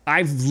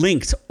 I've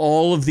linked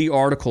all of the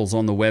articles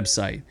on the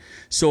website.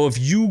 So if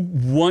you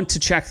want to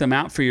check them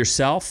out for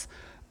yourself,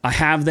 I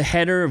have the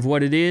header of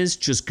what it is.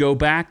 Just go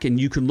back and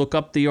you can look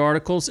up the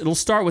articles. It'll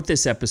start with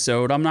this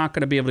episode. I'm not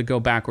going to be able to go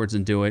backwards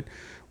and do it.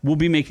 We'll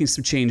be making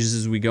some changes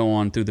as we go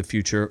on through the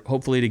future,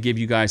 hopefully to give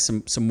you guys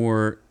some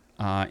more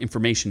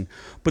information.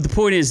 But the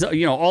point is,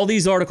 all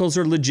these articles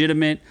are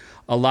legitimate.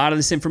 A lot of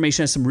this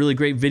information has some really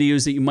great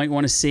videos that you might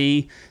want to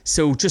see.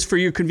 So just for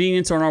your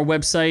convenience on our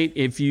website,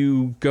 if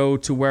you go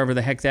to wherever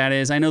the heck that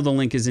is, I know the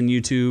link is in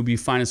YouTube. You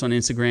find us on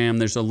Instagram.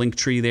 There's a link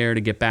tree there to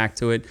get back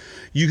to it.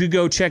 You could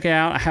go check it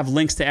out. I have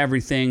links to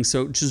everything.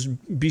 So just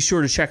be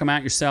sure to check them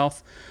out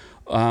yourself.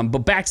 But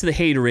back to the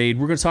haterade.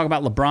 We're going to talk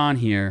about LeBron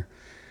here.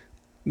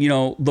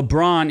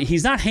 LeBron,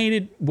 he's not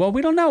hated. Well,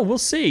 we don't know. We'll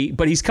see.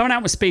 But he's coming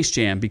out with Space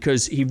Jam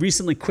because he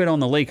recently quit on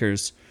the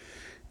Lakers.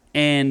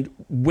 And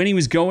when he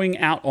was going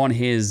out on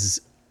as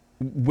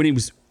he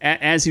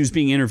was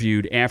being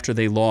interviewed after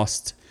they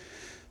lost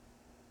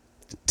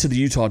to the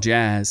Utah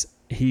Jazz,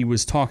 he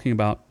was talking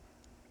about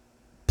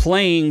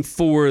playing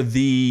for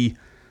the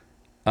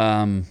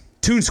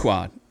Toon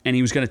Squad. And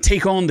he was going to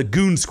take on the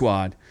Goon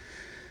Squad.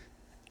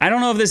 I don't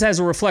know if this has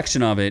a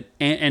reflection of it,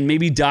 and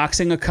maybe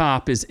doxing a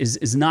cop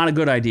is not a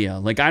good idea.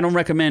 Like, I don't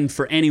recommend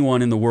for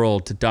anyone in the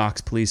world to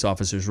dox police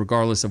officers,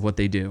 regardless of what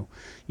they do.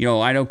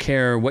 I don't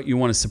care what you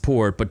want to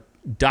support, but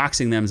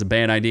doxing them is a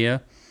bad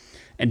idea.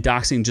 And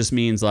doxing just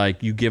means,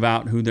 like, you give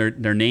out who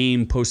their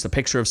name, post a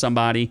picture of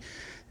somebody.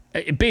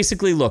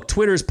 Basically, look,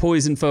 Twitter's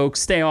poison,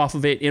 folks. Stay off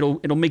of it.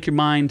 It'll make your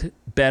mind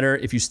better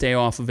if you stay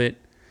off of it.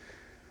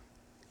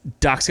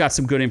 Doc's got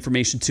some good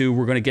information, too.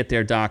 We're going to get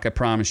there, Doc, I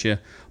promise you.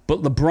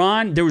 But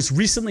LeBron, there was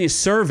recently a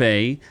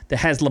survey that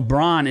has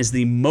LeBron as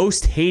the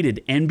most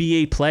hated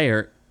NBA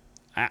player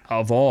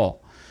of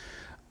all.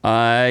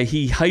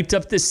 He hyped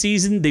up this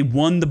season. They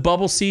won the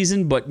bubble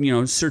season, but,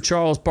 Sir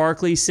Charles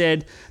Barkley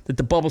said that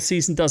the bubble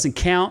season doesn't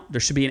count.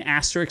 There should be an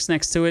asterisk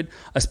next to it,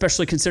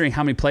 especially considering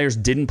how many players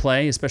didn't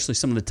play, especially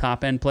some of the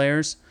top-end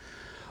players.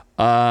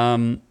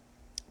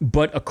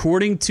 But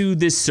according to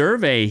this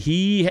survey,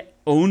 he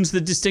owns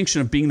the distinction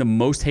of being the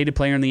most hated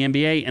player in the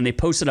NBA, and they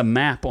posted a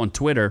map on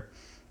Twitter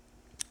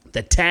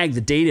that tagged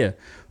the data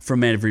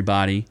from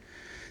everybody.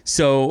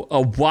 So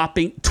a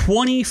whopping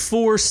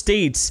 24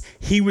 states,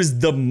 he was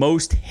the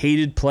most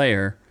hated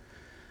player.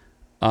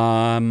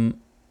 The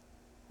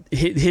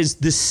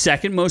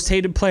second most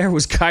hated player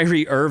was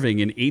Kyrie Irving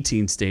in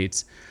 18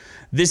 states.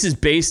 This is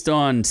based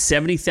on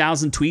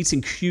 70,000 tweets,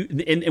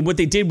 and what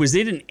they did was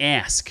they didn't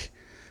ask.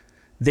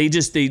 They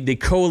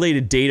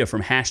collated data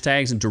from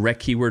hashtags and direct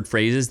keyword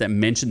phrases that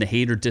mentioned the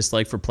hate or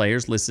dislike for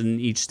players listed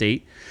in each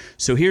state.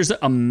 So here's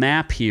a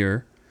map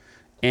here.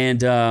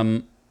 And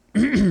as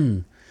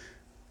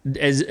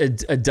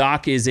a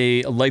Doc is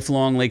a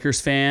lifelong Lakers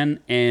fan,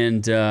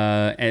 and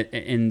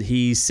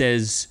he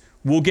says,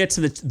 we'll get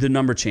to the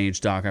number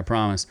change, Doc, I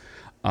promise.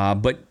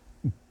 But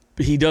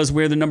he does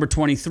wear the number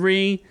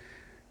 23.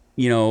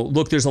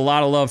 Look, there's a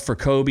lot of love for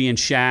Kobe and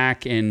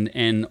Shaq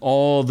and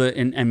all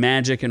and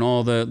Magic and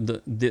all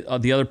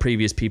the other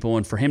previous people,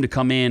 and for him to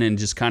come in and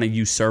just kind of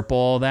usurp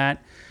all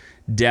that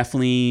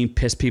definitely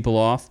pissed people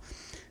off.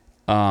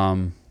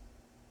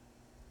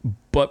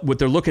 But what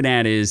they're looking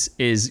at is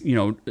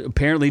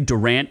apparently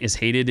Durant is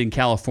hated in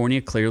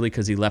California, clearly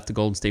because he left the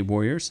Golden State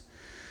Warriors.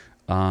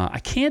 I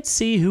can't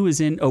see who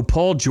is in. Oh,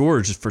 Paul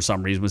George for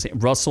some reason was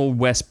Russell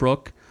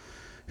Westbrook,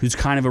 who's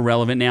kind of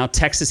irrelevant now.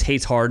 Texas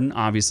hates Harden,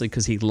 obviously,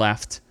 because he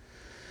left.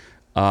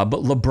 But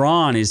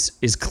LeBron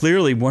is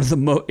clearly one of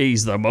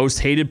he's the most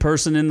hated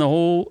person in the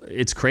whole.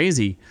 It's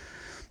crazy.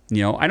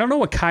 I don't know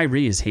what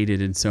Kyrie is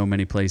hated in so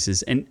many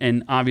places.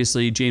 And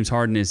obviously James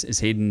Harden is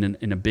hated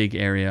in a big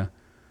area.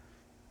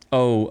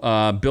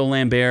 Oh, Bill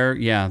Lambert.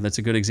 Yeah, that's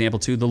a good example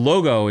too. The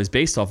logo is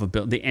based off of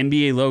the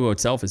NBA logo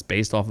itself is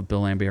based off of Bill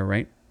Lambert,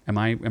 right? Am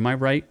I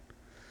right?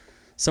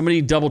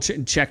 Somebody double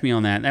check me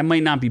on that. That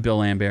might not be Bill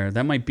Lambert.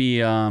 That might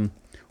be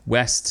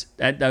West.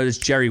 That is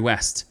Jerry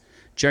West.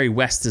 Jerry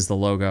West is the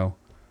logo.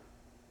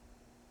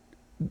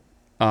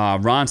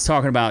 Ron's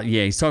talking about,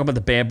 he's talking about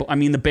the bad boy. I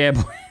mean, the bad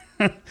boy.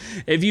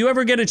 If you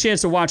ever get a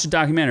chance to watch a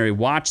documentary,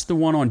 watch the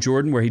one on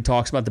Jordan where he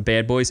talks about the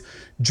bad boys.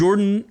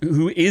 Jordan,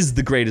 who is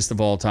the greatest of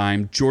all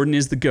time, Jordan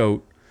is the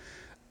GOAT.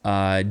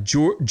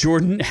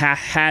 Jordan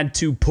had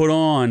to put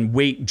on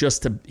weight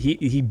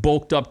he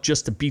bulked up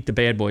just to beat the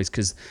bad boys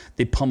because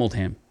they pummeled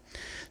him.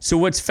 So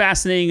what's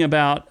fascinating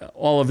about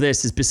all of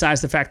this is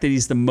besides the fact that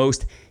he's the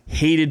most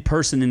hated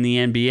person in the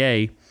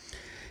NBA,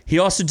 he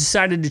also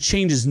decided to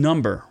change his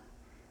number,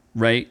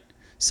 right?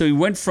 So he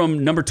went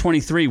from number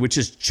 23, which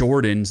is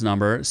Jordan's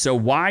number. So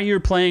why you're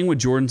playing with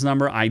Jordan's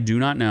number, I do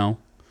not know.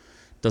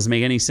 Doesn't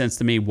make any sense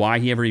to me why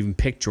he ever even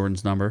picked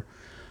Jordan's number.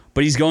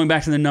 But he's going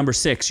back to the number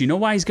 6. You know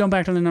why he's going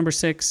back to the number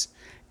 6?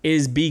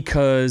 Is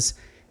because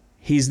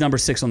he's number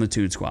 6 on the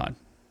Toon Squad.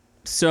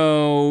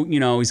 So,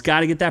 he's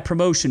got to get that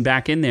promotion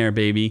back in there,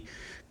 baby.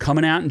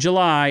 Coming out in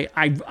July.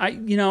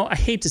 I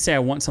hate to say I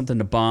want something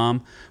to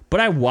bomb, but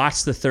I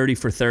watched the 30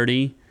 for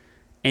 30,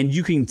 and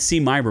you can see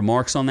my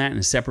remarks on that in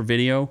a separate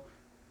video.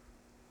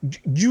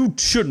 You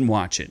shouldn't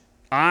watch it.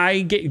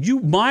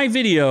 My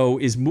video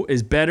is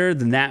better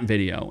than that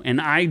video,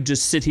 and I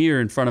just sit here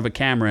in front of a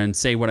camera and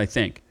say what I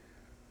think.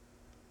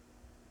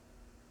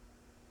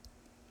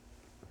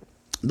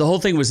 The whole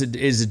thing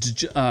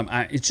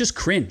it's just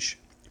cringe.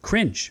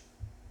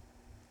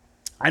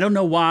 I don't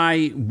know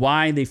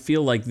why they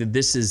feel like that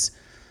this is,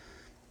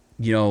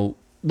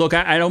 look,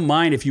 I don't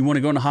mind if you want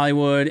to go into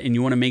Hollywood and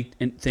you want to make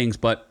things,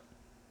 but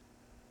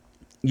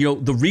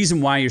the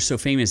reason why you're so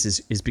famous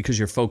is because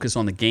you're focused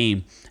on the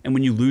game. And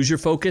when you lose your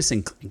focus,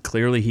 and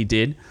clearly he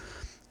did,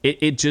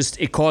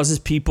 it causes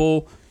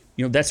people,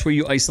 that's where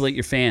you isolate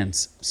your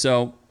fans.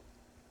 So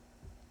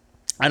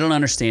I don't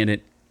understand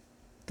it.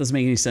 Doesn't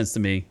make any sense to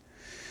me.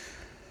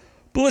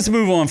 But let's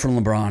move on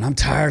from LeBron. I'm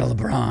tired of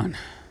LeBron.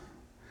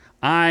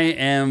 I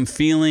am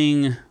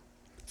feeling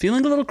a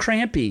little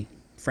crampy,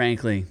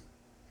 frankly.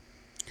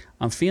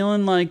 I'm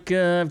feeling like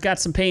I've got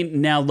some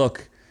pain. Now,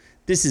 look,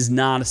 this is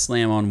not a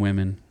slam on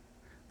women.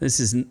 This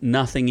is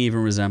nothing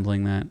even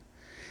resembling that.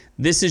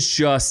 This is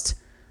just,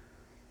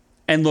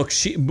 and look,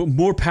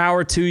 more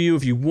power to you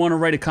if you want to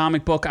write a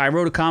comic book. I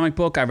wrote a comic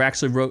book. I've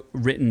actually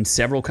written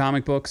several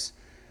comic books.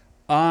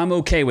 I'm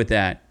okay with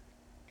that.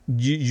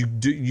 You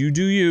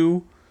do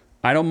you.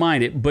 I don't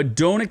mind it, but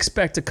don't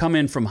expect to come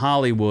in from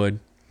Hollywood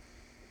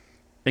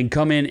and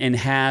come in and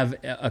have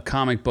a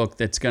comic book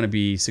that's going to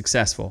be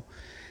successful.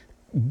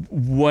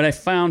 What I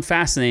found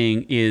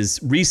fascinating is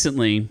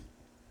recently,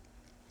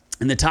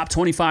 in the top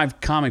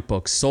 25 comic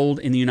books sold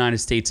in the United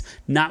States,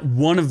 not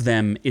one of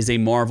them is a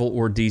Marvel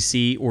or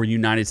DC or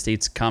United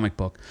States comic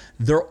book.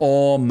 They're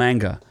all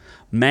manga.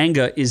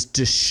 Manga is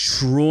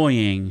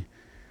destroying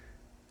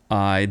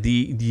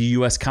the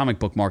U.S. comic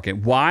book market.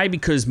 Why?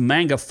 Because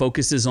manga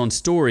focuses on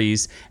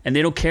stories, and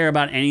they don't care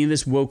about any of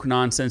this woke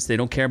nonsense. They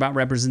don't care about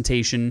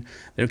representation.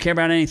 They don't care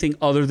about anything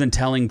other than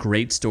telling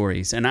great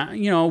stories. And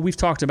we've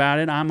talked about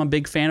it. I'm a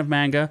big fan of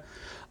manga.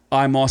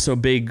 I'm also a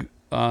big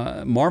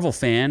Marvel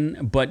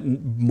fan, but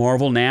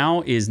Marvel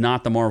now is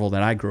not the Marvel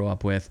that I grew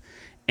up with.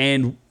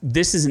 And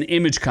this is an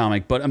Image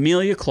comic, but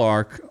Emilia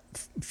Clarke,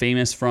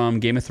 famous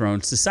from Game of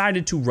Thrones,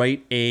 decided to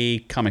write a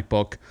comic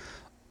book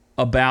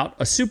about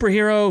a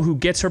superhero who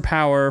gets her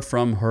power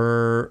from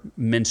her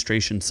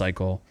menstruation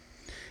cycle.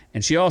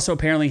 And she also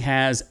apparently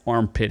has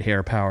armpit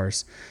hair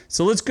powers.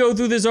 So let's go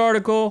through this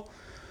article.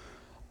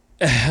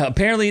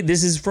 Apparently,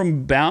 this is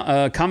from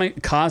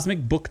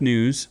Cosmic Book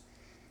News.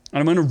 And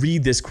I'm going to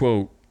read this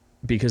quote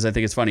because I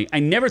think it's funny. I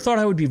never thought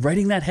I would be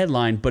writing that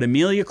headline, but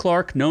Emilia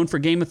Clarke, known for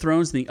Game of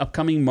Thrones and the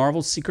upcoming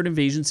Marvel Secret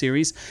Invasion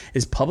series,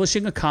 is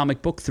publishing a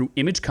comic book through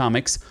Image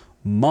Comics,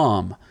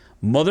 Mom,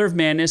 Mother of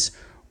Madness,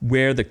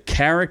 where the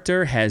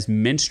character has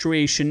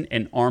menstruation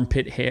and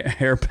armpit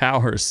hair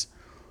powers.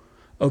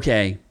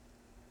 Okay.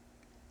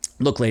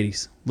 Look,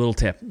 ladies,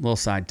 little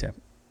side tip.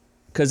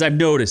 Because I've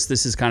noticed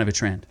this is kind of a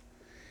trend.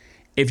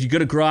 If you're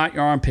going to grow out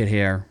your armpit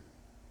hair,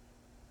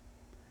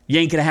 you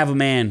ain't going to have a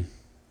man.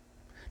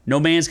 No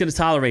man's going to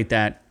tolerate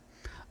that.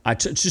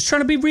 Just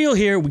trying to be real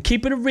here. We're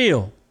keeping it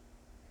real.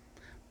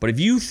 But if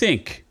you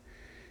think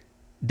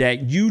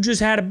that you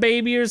just had a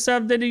baby or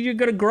something and you're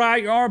going to grow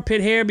out your armpit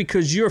hair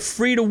because you're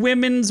free to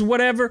women's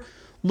whatever.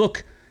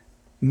 Look,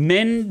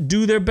 men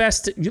do their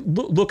best.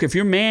 Look, if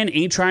your man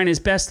ain't trying his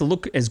best to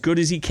look as good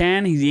as he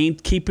can, he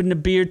ain't keeping the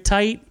beard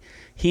tight,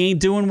 he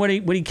ain't doing what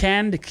he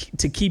can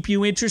to keep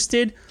you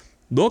interested,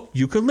 look,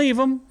 you could leave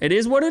him. It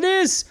is what it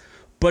is.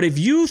 But if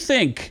you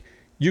think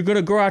you're going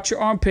to grow out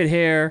your armpit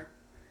hair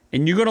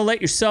and you're going to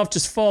let yourself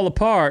just fall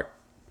apart,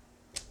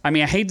 I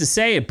mean, I hate to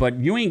say it, but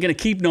you ain't going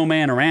to keep no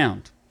man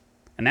around.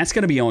 And that's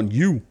going to be on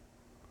you.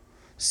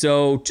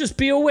 So just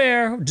be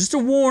aware. Just a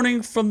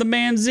warning from the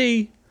man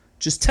Z.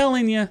 Just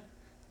telling you,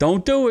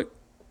 don't do it.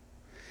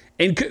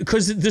 And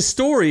because the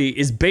story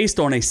is based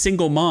on a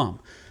single mom.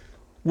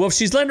 Well, if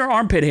she's letting her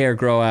armpit hair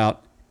grow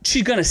out,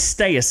 she's going to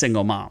stay a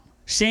single mom.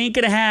 She ain't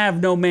going to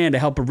have no man to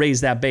help her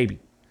raise that baby.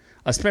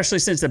 Especially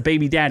since the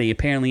baby daddy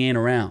apparently ain't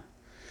around.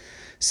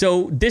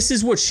 So this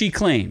is what she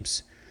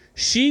claims.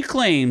 She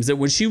claims that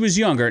when she was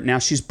younger, now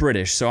she's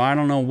British, so I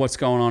don't know what's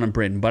going on in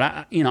Britain, but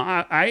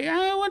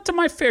I went to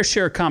my fair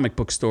share of comic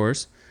book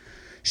stores.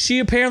 She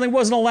apparently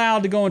wasn't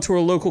allowed to go into her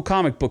local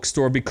comic book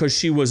store because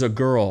she was a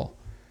girl.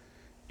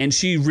 And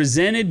she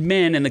resented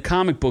men in the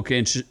comic book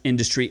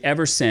industry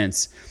ever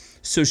since.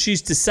 So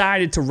she's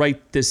decided to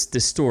write this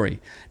story.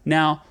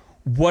 Now,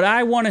 what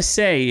I want to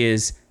say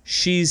is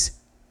she's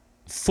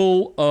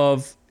full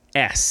of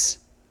S.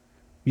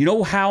 You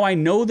know how I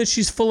know that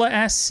she's full of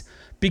S?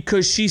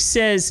 Because she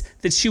says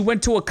that she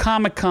went to a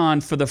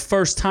Comic-Con for the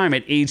first time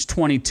at age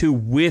 22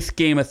 with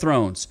Game of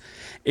Thrones.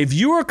 If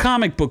you were a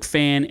comic book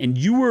fan and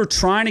you were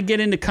trying to get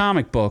into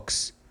comic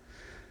books,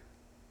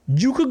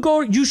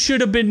 you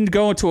should have been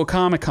going to a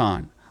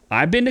Comic-Con.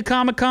 I've been to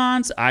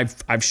Comic-Cons.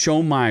 I've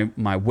shown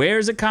my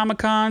wares at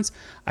Comic-Cons.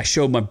 I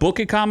showed my book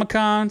at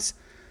Comic-Cons.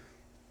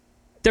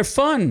 They're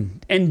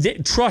fun.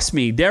 And trust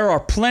me, there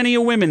are plenty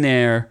of women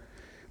there,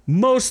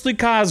 mostly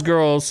cos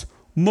girls,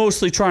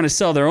 mostly trying to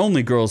sell their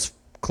only girls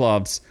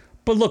clubs.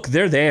 But look,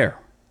 they're there.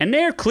 And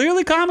they're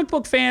clearly comic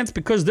book fans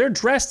because they're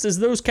dressed as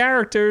those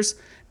characters.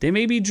 They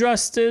may be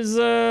dressed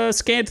as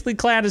scantily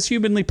clad as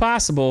humanly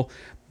possible,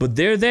 but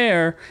they're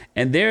there,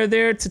 and they're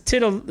there to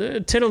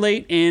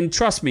titillate. And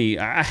trust me,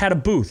 I had a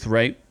booth,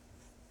 right?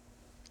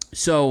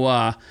 So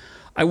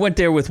I went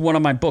there with one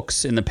of my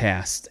books in the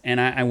past,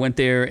 and I went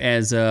there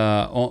as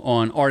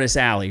on Artist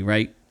Alley,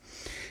 right?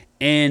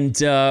 And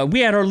we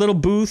had our little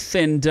booth,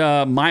 and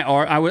I'm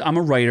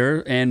a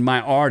writer, and my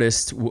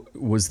artist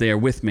was there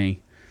with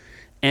me.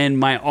 And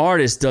my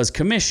artist does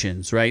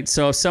commissions, right?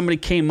 So if somebody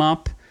came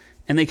up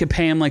and they could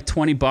pay him like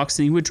 $20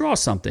 and he would draw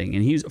something,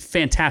 and he's a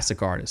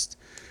fantastic artist.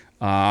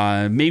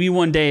 Maybe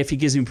one day if he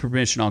gives me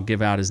permission, I'll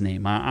give out his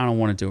name. I don't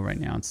want to do it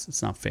right now.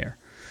 It's not fair.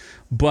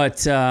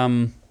 But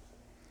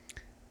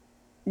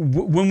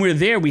when we were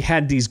there, we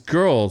had these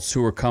girls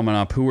who were coming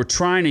up who were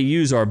trying to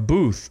use our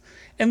booth.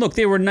 And look,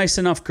 they were nice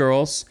enough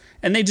girls,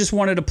 and they just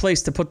wanted a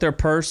place to put their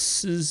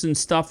purses and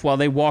stuff while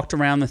they walked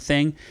around the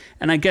thing.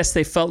 And I guess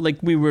they felt like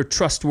we were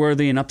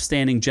trustworthy and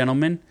upstanding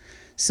gentlemen.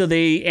 So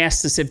they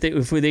asked us if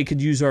they could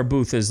use our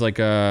booth as like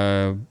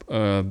a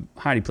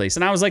hiding place.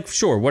 And I was like,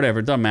 sure,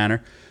 whatever, doesn't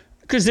matter.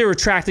 Because they were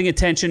attracting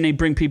attention. They'd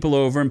bring people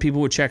over, and people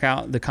would check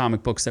out the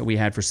comic books that we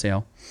had for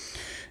sale.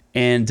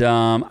 And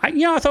I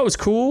thought it was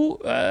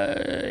cool,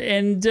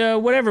 and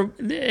whatever.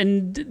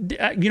 And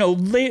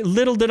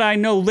little did I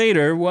know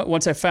later,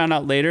 once I found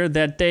out later,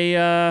 that they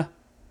that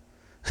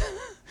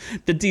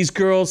these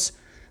girls,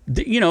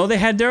 they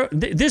had their.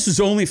 This was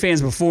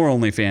OnlyFans before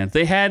OnlyFans.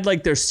 They had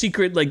like their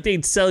secret, like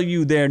they'd sell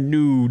you their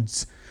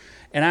nudes,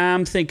 and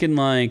I'm thinking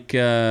like,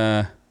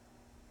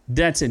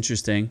 that's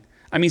interesting.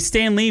 I mean,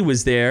 Stan Lee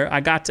was there.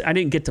 I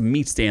didn't get to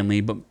meet Stan Lee,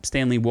 but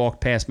Stan Lee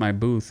walked past my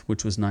booth,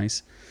 which was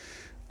nice.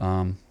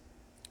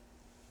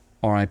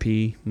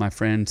 R.I.P. my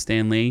friend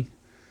Stan Lee.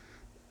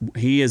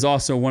 He is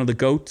also one of the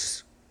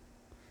GOATs.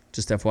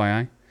 Just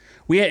FYI.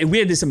 We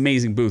had this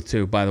amazing booth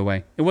too, by the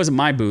way. It wasn't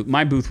my booth.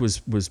 My booth was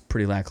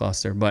pretty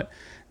lackluster, but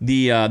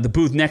the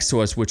booth next to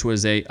us, which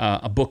was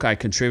a book I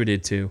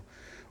contributed to,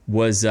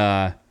 was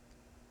it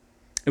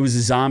was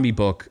a zombie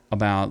book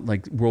about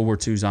like World War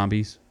II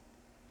zombies.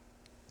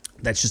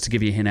 That's just to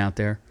give you a hint out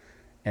there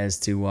as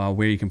to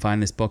where you can find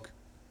this book.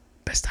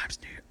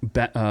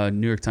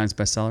 New York Times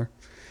bestseller.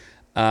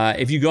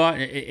 If you go out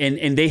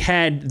and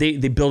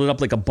they built it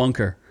up like a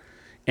bunker,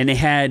 and they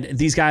had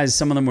these guys.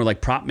 Some of them were like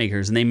prop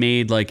makers, and they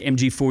made like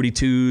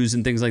MG42s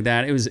and things like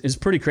that. It was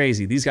pretty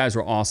crazy. These guys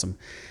were awesome.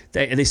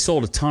 They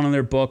sold a ton of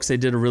their books. They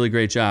did a really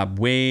great job,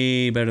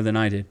 way better than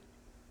I did.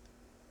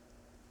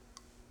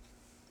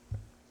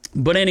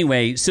 But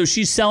anyway, so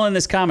she's selling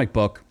this comic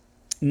book.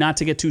 Not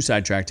to get too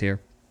sidetracked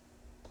here,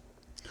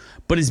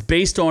 but it's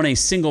based on a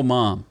single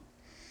mom.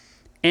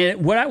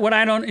 And what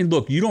I don't, and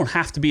look, you don't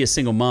have to be a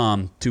single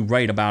mom to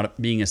write about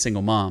being a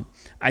single mom.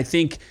 I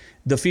think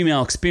the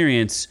female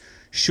experience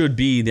should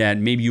be that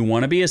maybe you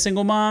want to be a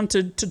single mom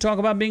to talk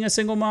about being a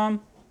single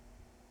mom.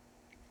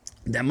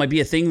 That might be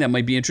a thing that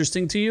might be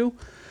interesting to you.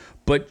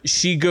 But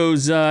she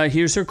goes,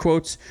 here's her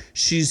quotes.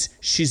 She's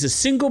a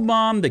single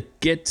mom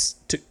that's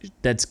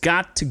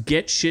got to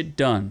get shit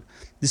done.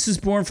 This is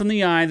born from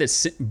the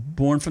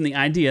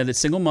idea that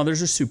single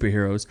mothers are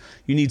superheroes.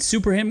 You need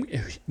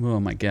oh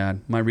my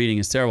God, my reading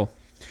is terrible.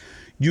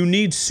 You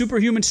need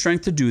superhuman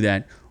strength to do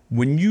that.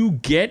 When you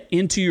get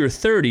into your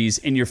 30s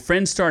and your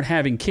friends start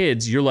having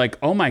kids, you're like,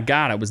 oh my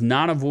God, I was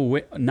not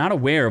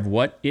aware of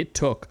what it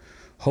took.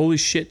 Holy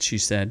shit, she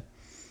said.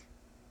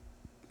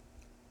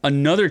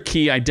 Another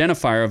key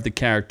identifier of the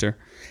character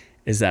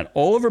is that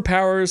all of her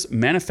powers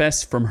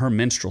manifest from her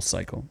menstrual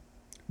cycle.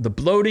 The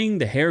bloating,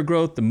 the hair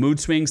growth, the mood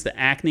swings, the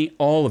acne,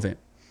 all of it.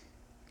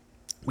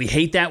 We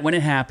hate that when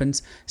it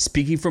happens.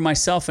 Speaking for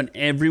myself and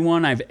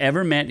everyone I've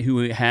ever met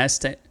who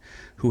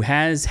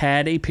has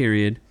had a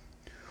period,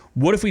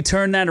 what if we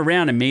turned that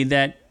around and made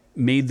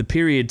the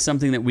period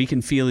something that we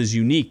can feel is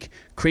unique,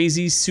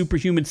 crazy,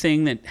 superhuman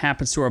thing that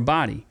happens to our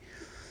body?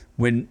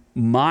 When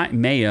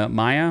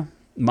Maya,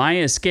 Maya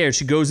is scared.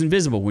 She goes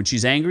invisible. When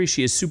she's angry,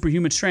 she has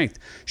superhuman strength.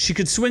 She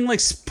could swing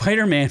like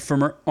Spider-Man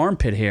from her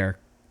armpit hair,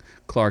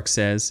 Clark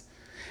says.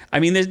 I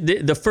mean,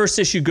 the first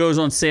issue goes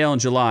on sale in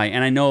July,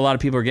 and I know a lot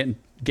of people are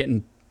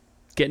getting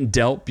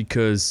dealt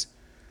because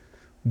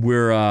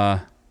we're,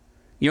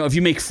 if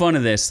you make fun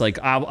of this, like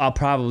I'll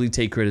probably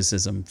take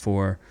criticism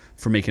for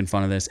making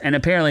fun of this. And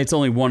apparently it's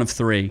only one of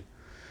 3.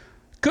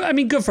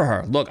 Good for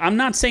her. Look, I'm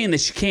not saying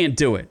that she can't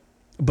do it,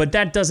 but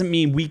that doesn't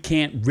mean we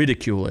can't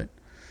ridicule it.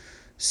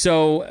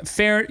 So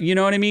fair, you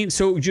know what I mean?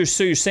 So you're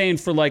saying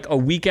for like a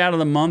week out of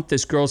the month,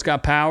 this girl's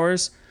got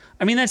powers.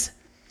 I mean,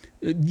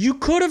 you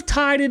could have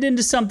tied it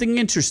into something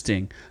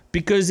interesting,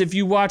 because if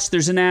you watch,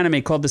 there's an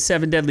anime called The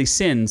Seven Deadly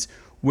Sins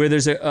where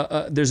there's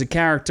a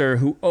character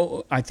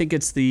who, I think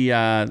it's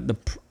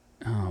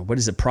what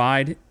is it,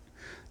 Pride?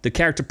 The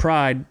character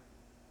Pride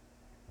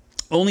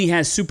only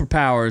has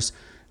superpowers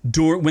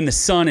when the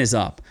sun is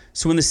up.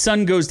 So when the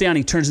sun goes down,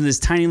 he turns into this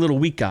tiny little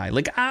weak guy.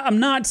 Like, I'm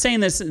not saying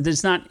this.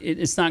 It's not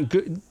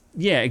good.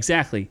 Yeah,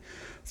 exactly.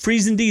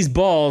 Freezing D's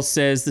Balls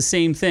says the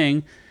same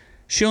thing.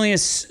 She only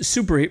has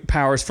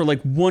superpowers for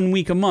like 1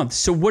 week a month.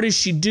 So what does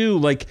she do?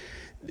 Like,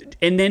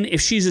 and then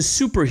if she's a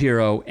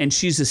superhero and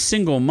she's a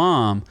single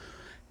mom,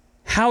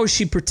 how is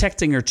she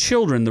protecting her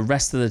children the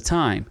rest of the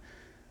time?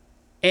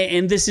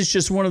 And this is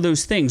just one of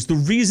those things. The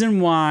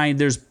reason why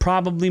there's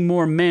probably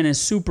more men as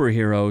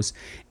superheroes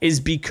is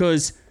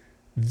because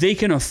they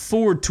can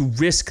afford to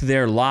risk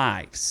their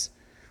lives.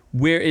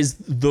 Whereas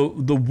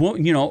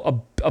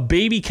a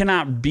baby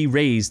cannot be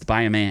raised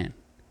by a man.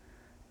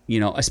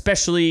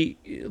 Especially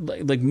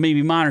like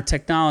maybe modern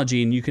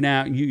technology, and you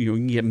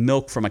can get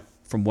milk from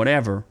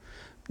whatever.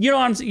 You know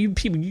what I'm saying?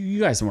 You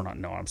guys don't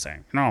know what I'm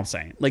saying. You know what I'm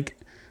saying? Like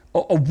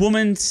a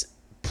woman's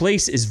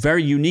place is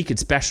very unique and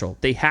special.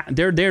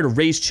 They're there to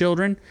raise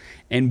children,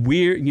 and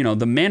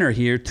the men are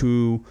here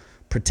to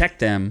protect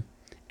them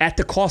at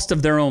the cost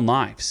of their own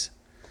lives.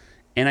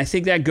 And I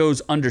think that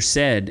goes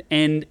undersaid.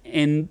 And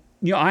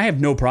I have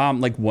no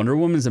problem. Like, Wonder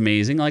Woman's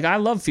amazing. Like, I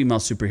love female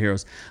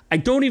superheroes. I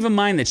don't even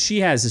mind that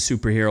she has a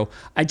superhero.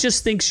 I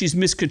just think she's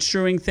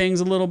misconstruing things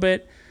a little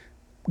bit.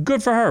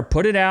 Good for her.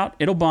 Put it out.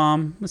 It'll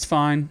bomb. It's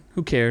fine.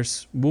 Who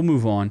cares? We'll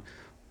move on.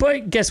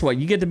 But guess what?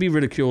 You get to be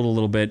ridiculed a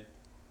little bit.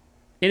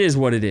 It is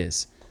what it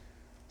is.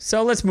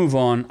 So let's move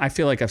on. I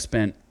feel like I've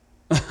spent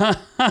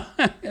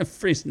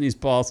freezing these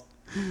balls.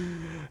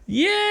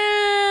 Yeah!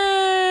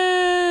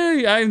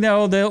 I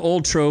know the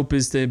old trope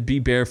is to be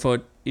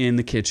barefoot in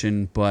the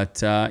kitchen,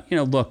 but,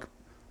 look,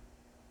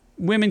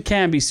 women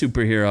can be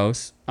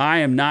superheroes. I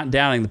am not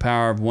doubting the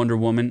power of Wonder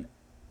Woman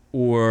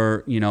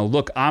or,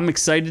 look, I'm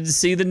excited to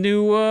see the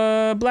new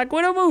Black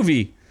Widow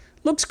movie.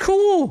 Looks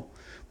cool.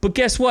 But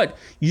guess what?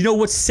 You know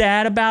what's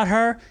sad about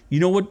her?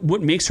 You know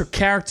what makes her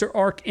character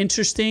arc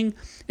interesting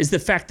is the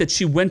fact that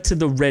she went to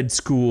the Red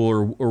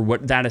School or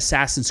what that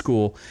assassin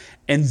school,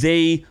 and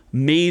they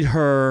made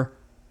her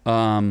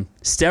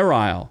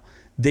sterile.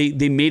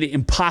 They made it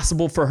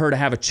impossible for her to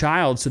have a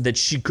child so that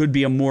she could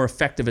be a more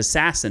effective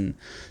assassin,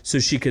 so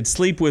she could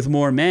sleep with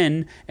more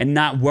men and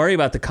not worry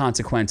about the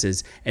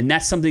consequences. And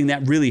that's something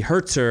that really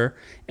hurts her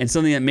and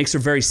something that makes her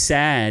very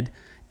sad.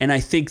 And I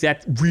think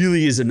that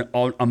really is an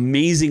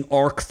amazing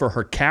arc for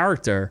her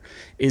character,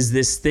 is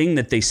this thing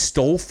that they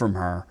stole from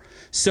her.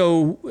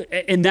 So,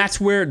 and that's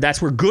where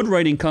good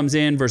writing comes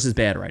in versus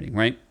bad writing,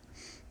 right?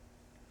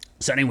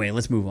 So anyway,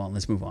 let's move on.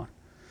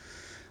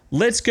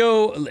 Let's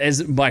go,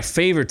 as my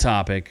favorite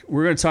topic,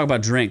 we're going to talk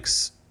about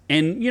drinks.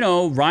 And,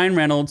 Ryan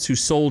Reynolds, who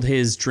sold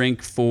his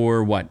drink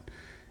for, what,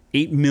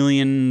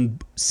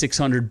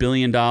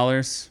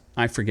 $8,600,000,000?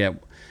 I forget.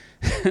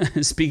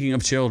 Speaking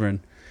of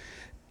children.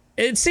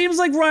 It seems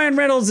like Ryan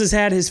Reynolds has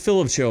had his fill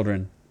of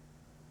children.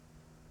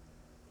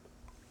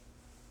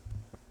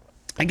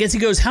 I guess he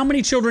goes, how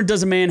many children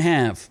does a man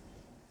have?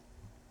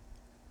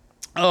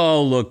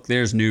 Oh, look,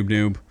 there's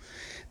Noob.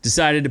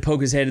 Decided to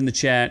poke his head in the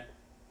chat.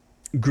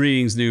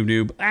 Greetings,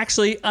 Noob.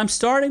 Actually, I'm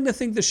starting to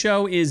think the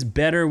show is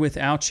better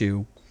without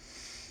you.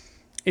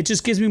 It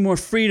just gives me more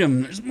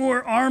freedom. There's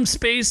more arm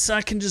space.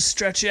 I can just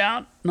stretch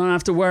out. Not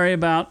have to worry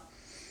about,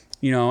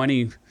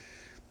 any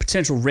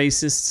potential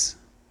racists.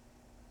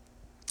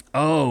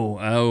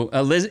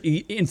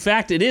 In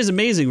fact, it is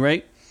amazing,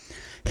 right?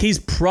 He's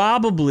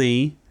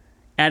probably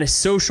at a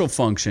social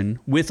function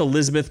with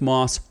Elizabeth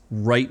Moss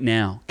right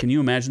now. Can you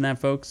imagine that,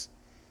 folks?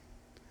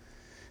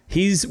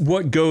 He's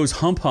what goes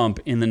hump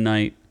in the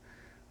night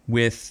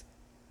with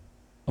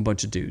a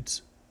bunch of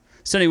dudes.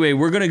 So anyway,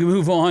 we're going to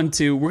move on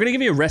we're going to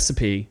give you a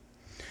recipe,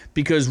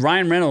 because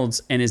Ryan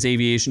Reynolds and his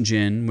aviation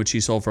gin, which he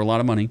sold for a lot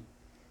of money,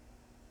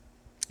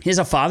 he has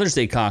a Father's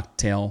Day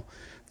cocktail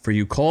for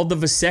you called the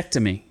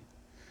Vasectomy.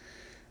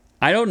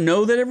 I don't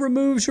know that it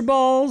removes your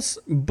balls,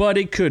 but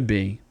it could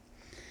be.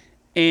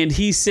 And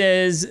he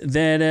says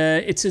that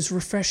it's as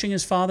refreshing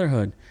as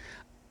fatherhood.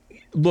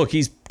 Look,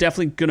 he's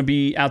definitely going to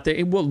be out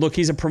there. Well, look,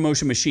 he's a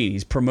promotion machine.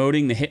 He's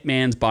promoting the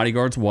Hitman's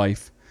Bodyguard's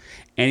wife.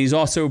 And he's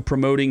also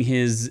promoting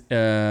his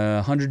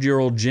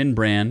 100-year-old gin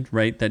brand,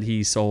 right, that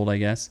he sold, I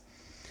guess.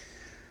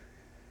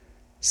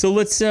 So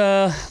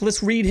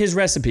let's read his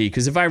recipe,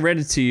 because if I read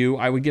it to you,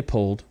 I would get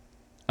pulled.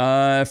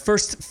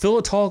 First, fill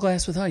a tall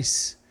glass with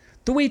ice.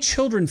 The way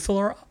children fill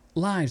our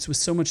lives with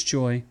so much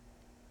joy.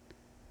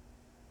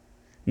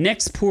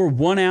 Next, pour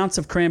 1 ounce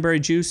of cranberry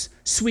juice,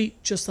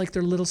 sweet just like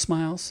their little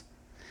smiles.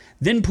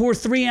 Then pour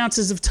 3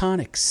 ounces of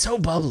tonic, so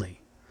bubbly.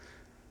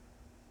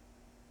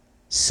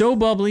 So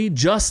bubbly,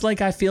 just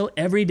like I feel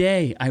every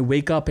day I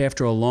wake up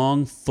after a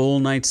long, full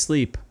night's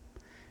sleep.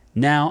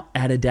 Now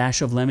add a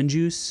dash of lemon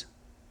juice.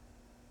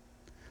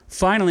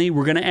 Finally,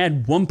 we're going to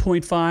add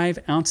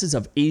 1.5 ounces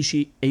of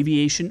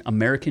Aviation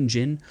American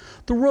Gin,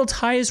 the world's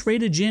highest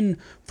rated gin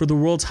for the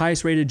world's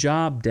highest rated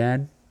job,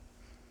 Dad.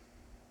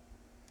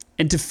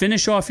 And to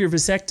finish off your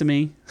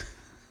vasectomy,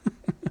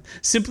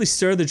 simply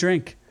stir the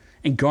drink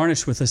and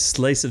garnish with a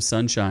slice of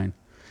sunshine.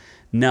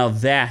 Now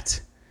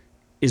that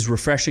is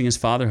refreshing as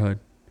fatherhood.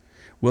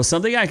 Well,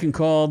 something I can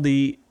call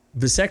the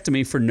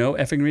vasectomy for no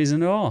effing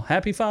reason at all.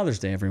 Happy Father's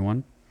Day,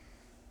 everyone.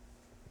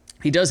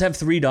 He does have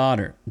 3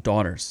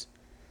 daughters.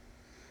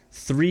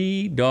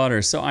 3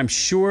 daughters. So I'm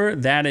sure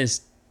that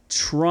is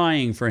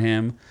trying for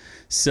him.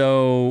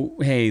 So,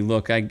 hey,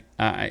 look,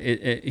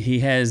 he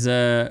has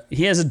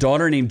a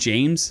daughter named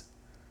James.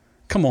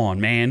 Come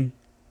on, man.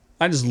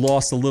 I just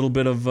lost a little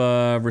bit of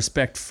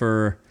respect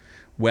for,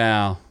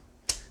 wow.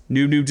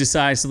 Noob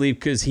decides to leave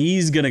because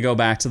he's going to go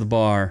back to the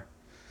bar.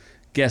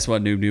 Guess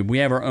what, Noob? We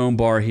have our own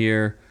bar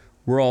here.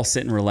 We're all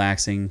sitting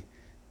relaxing.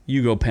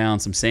 You go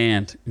pound some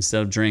sand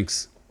instead of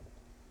drinks.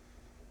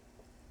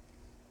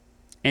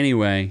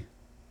 Anyway,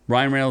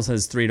 Ryan Reynolds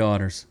has 3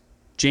 daughters.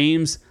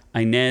 James,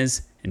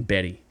 Inez, and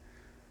Betty.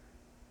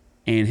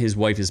 And his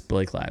wife is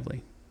Blake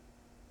Lively.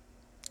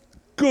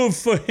 Good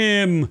for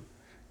him.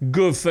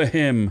 Good for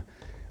him.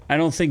 I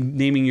don't think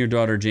naming your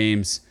daughter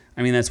James,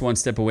 I mean, that's one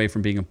step away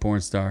from being a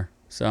porn star.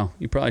 So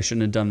you probably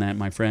shouldn't have done that,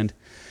 my friend.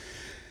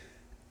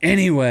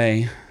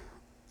 Anyway,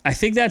 I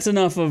think that's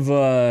enough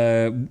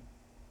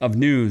of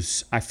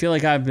news. I feel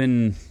like I've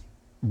been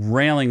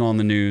railing on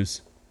the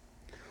news.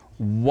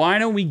 Why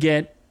don't we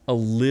get a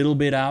little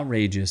bit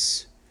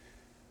outrageous?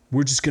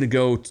 We're just going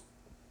to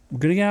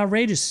get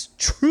outrageous.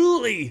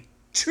 Truly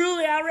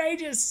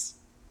outrageous.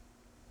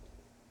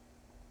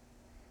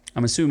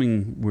 I'm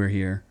assuming we're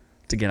here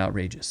to get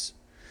outrageous.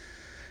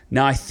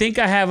 Now, I think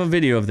I have a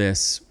video of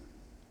this,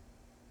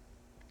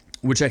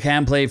 which I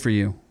can play for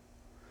you.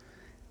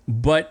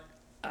 But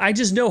I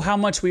just know how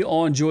much we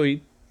all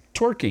enjoy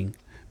twerking,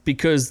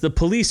 because the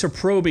police are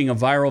probing a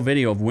viral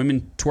video of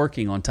women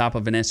twerking on top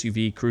of an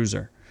SUV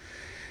cruiser.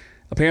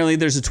 Apparently,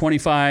 there's a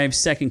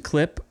 25-second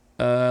clip.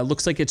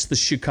 Looks like it's the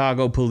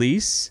Chicago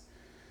police.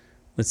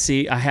 Let's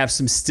see. I have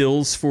some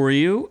stills for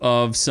you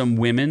of some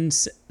women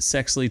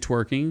sexually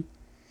twerking.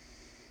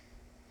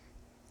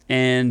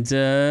 And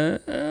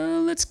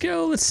let's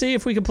go. Let's see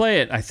if we can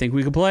play it. I think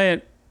we can play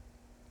it.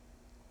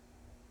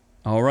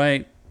 All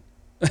right.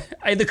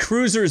 The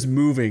cruiser is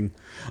moving.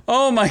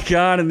 Oh, my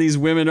God. And these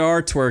women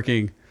are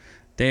twerking.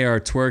 They are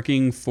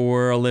twerking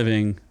for a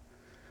living.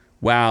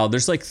 Wow.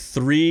 There's like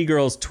 3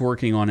 girls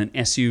twerking on an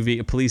SUV,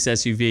 a police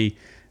SUV.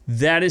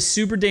 That is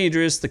super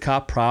dangerous. The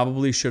cop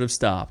probably should have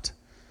stopped.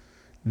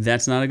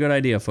 That's not a good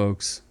idea,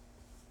 folks.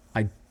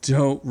 I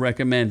don't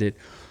recommend it.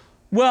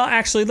 Well,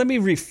 actually, let me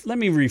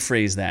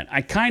rephrase that.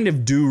 I kind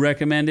of do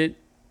recommend it.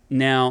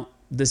 Now,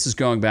 this is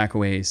going back a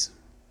ways.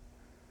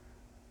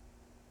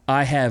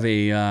 I have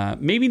a,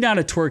 maybe not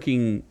a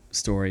twerking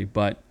story,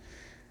 but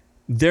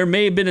there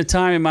may have been a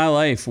time in my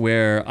life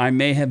where I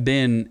may have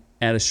been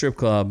at a strip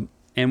club,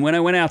 and when I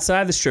went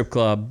outside the strip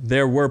club,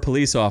 there were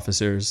police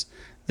officers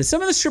that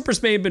some of the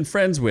strippers may have been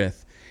friends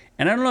with.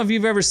 And I don't know if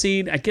you've ever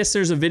seen, I guess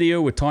there's a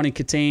video with Tawny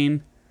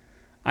Katane.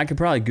 I could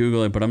probably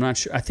Google it, but I'm not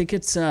sure. I think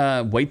it's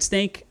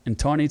Whitesnake and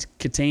Tawny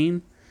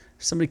Katane.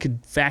 Somebody could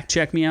fact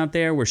check me out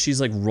there, where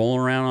she's like rolling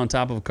around on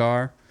top of a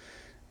car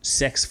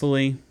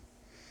sexfully.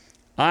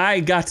 I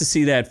got to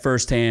see that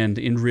firsthand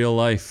in real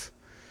life.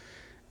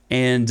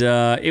 And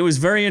it was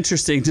very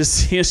interesting to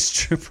see a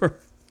stripper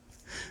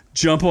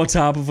jump on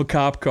top of a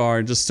cop car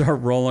and just start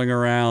rolling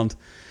around.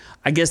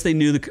 I guess they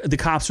knew the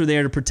cops were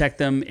there to protect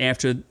them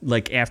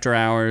after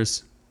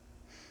hours.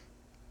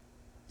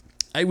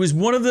 It was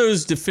one of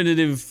those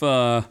definitive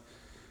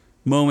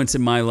moments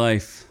in my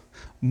life,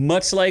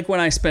 much like when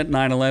I spent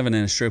 9/11 in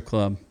a strip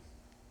club.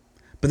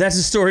 But that's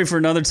a story for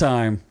another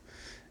time.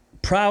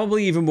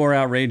 Probably even more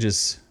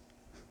outrageous.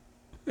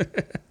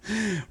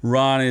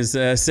 Ron is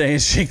saying,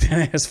 "Shake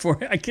that ass for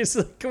me." I guess,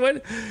 like,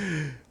 what?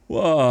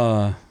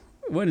 Whoa,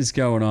 what is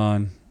going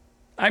on?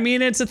 I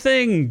mean, it's a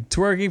thing.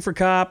 Twerking for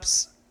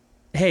cops.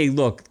 Hey,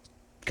 look,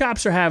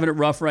 cops are having it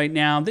rough right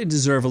now. They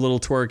deserve a little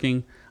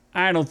twerking.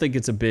 I don't think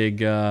it's a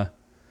big.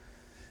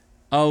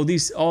 All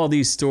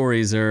these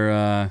stories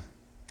are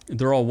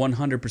they're all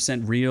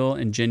 100% real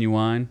and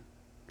genuine.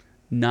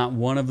 Not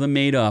one of them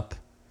made up.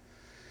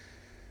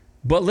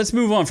 But let's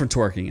move on from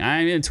twerking.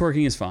 I mean,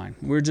 twerking is fine.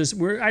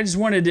 I just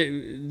wanted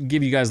to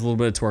give you guys a little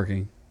bit of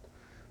twerking.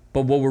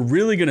 But what we're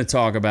really going to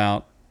talk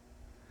about,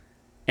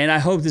 and I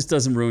hope this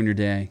doesn't ruin your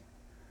day,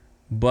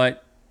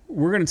 but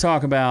we're going to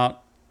talk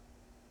about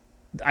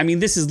I mean,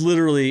 this is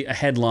literally a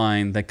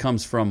headline that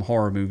comes from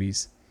horror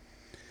movies.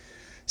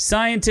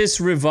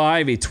 Scientists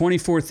revive a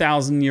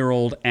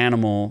 24,000-year-old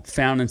animal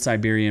found in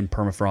Siberian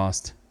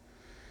permafrost.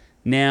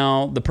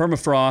 Now, the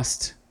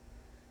permafrost,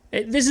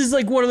 this is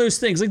like one of those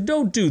things. Like,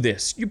 don't do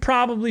this. You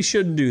probably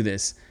shouldn't do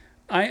this.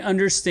 I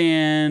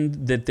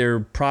understand that they're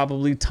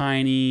probably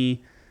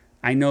tiny.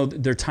 I know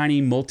that they're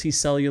tiny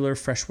multicellular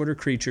freshwater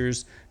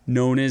creatures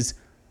known as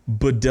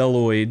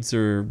bedelloids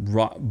or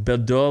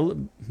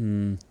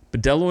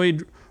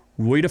bedelloid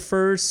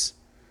rotifers.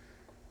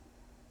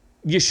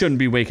 You shouldn't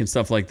be waking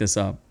stuff like this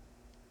up.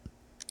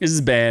 This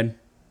is bad.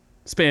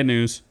 It's bad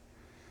news.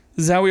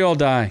 This is how we all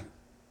die.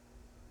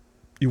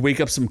 You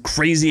wake up some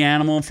crazy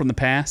animal from the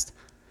past,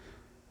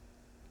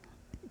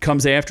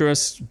 comes after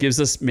us,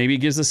 maybe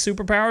gives us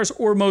superpowers,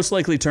 or most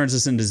likely turns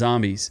us into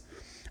zombies.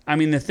 I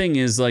mean, the thing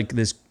is, like,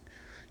 this,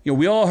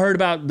 we all heard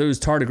about those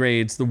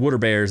tardigrades, the water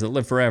bears that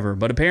live forever,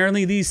 but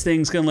apparently these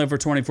things can live for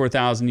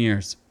 24,000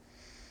 years.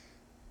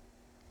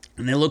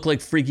 And they look like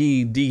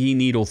freaky, deaky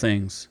needle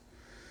things.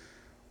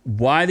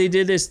 Why they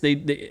did this?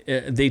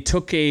 They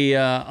took a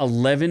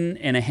 11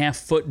 and a half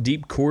foot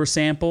deep core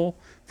sample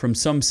from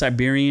some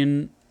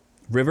Siberian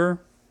river,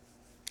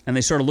 and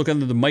they started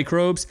looking at the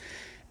microbes,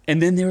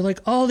 and then they were like,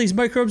 oh, these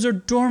microbes are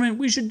dormant.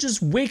 We should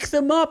just wake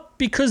them up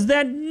because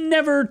that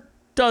never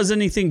does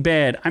anything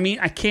bad. I mean,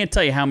 I can't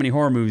tell you how many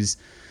horror movies.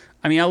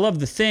 I mean, I love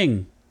The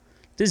Thing.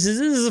 This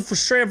is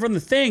straight up from The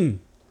Thing.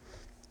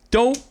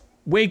 Don't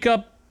wake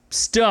up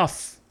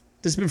stuff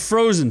that's been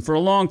frozen for a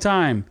long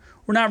time.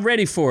 We're not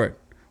ready for it.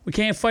 We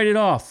can't fight it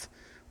off.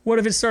 What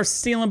if it starts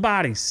stealing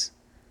bodies?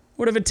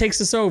 What if it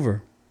takes us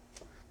over?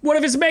 What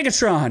if it's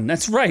Megatron?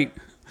 That's right.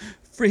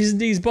 Freezing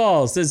these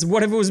balls says,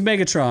 what if it was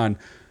Megatron?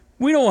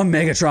 We don't want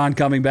Megatron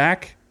coming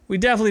back. We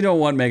definitely don't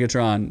want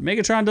Megatron.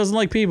 Megatron doesn't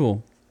like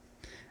people.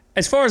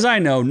 As far as I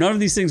know, none of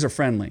these things are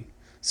friendly.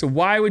 So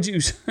why would you...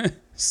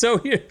 So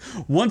here,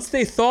 once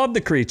they thawed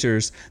the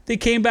creatures, they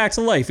came back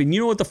to life. And you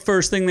know what the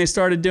first thing they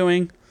started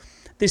doing?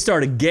 They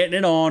started getting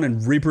it on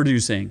and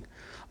reproducing.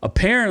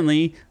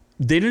 Apparently,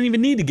 they didn't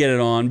even need to get it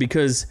on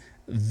because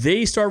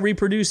they start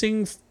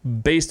reproducing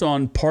based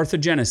on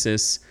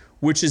parthenogenesis,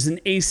 which is an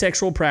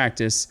asexual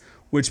practice,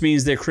 which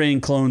means they're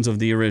creating clones of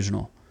the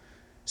original.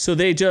 So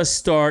they just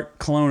start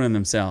cloning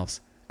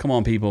themselves. Come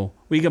on, people.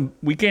 We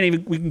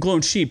can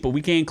clone sheep, but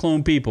we can't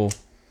clone people.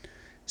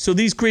 So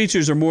these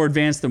creatures are more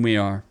advanced than we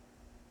are.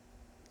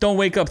 Don't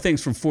wake up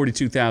things from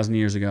 42,000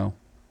 years ago.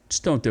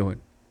 Just don't do it.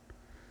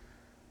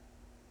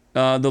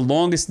 The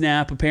longest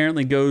nap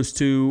apparently goes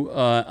to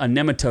a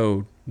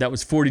nematode that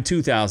was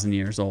 42,000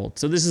 years old.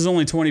 So this is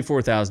only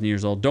 24,000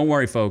 years old. Don't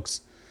worry,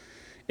 folks.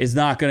 It's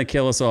not going to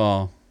kill us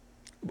all.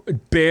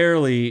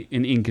 Barely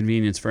an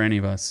inconvenience for any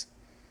of us.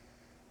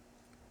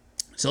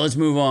 So let's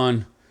move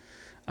on.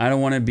 I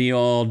don't want to be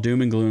all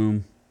doom and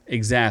gloom.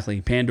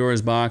 Exactly.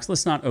 Pandora's box.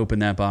 Let's not open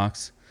that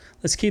box.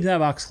 Let's keep that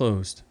box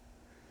closed.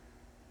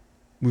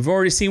 We've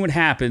already seen what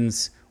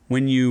happens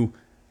when you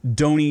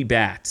don't eat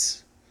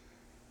bats.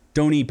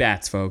 Don't eat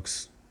bats,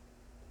 folks.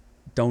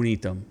 Don't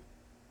eat them.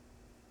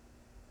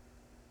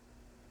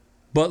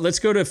 But let's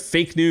go to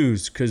fake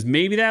news, because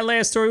maybe that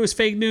last story was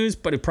fake news,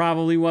 but it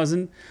probably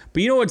wasn't.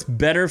 But you know what's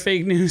better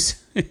fake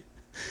news?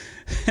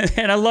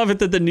 And I love it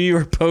that the New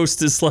York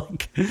Post is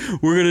like,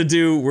 we're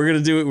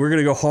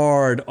gonna go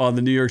hard on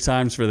the New York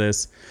Times for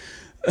this.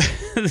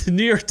 The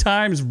New York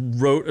Times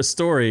wrote a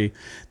story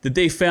that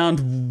they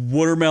found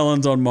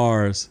watermelons on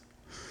Mars.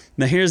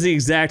 Now here's the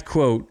exact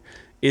quote,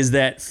 is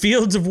that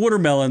fields of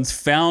watermelons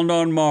found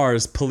on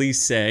Mars,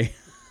 police say.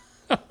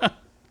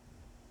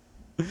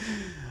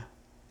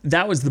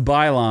 That was the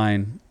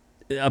byline.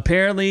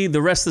 Apparently,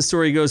 the rest of the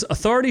story goes,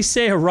 authorities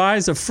say a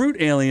rise of fruit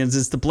aliens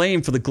is to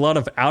blame for the glut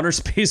of outer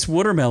space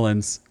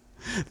watermelons.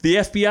 The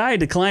FBI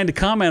declined to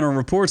comment on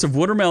reports of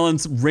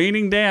watermelons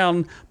raining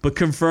down, but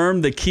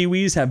confirmed that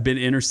kiwis have been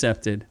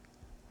intercepted.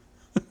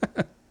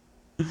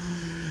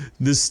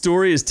 This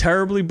story is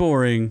terribly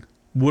boring.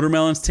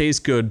 Watermelons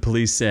taste good,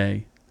 police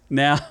say.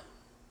 Now,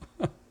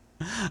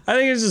 I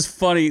think it's just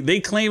funny.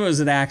 They claim it was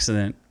an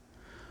accident,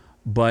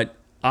 but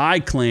I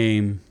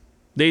claim...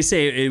 They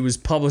say it was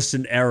published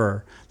in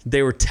error.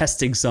 They were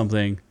testing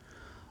something.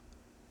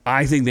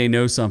 I think they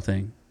know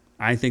something.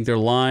 I think they're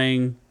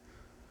lying.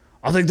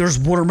 I think there's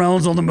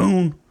watermelons on the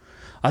moon.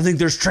 I think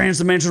there's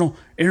transdimensional,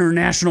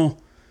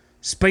 international,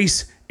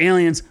 space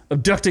aliens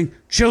abducting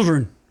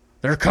children.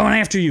 They're coming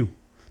after you.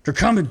 They're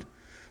coming.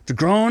 They're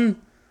growing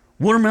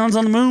watermelons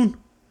on the moon,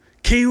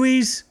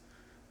 kiwis,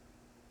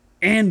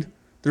 and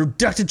they're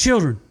abducted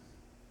children.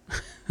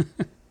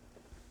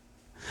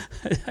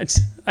 I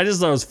just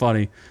thought it was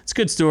funny. It's a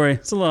good story.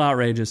 It's a little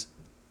outrageous.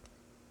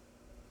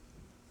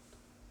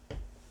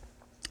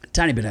 A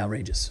tiny bit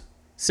outrageous.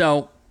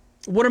 So,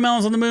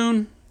 watermelons on the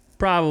moon?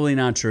 Probably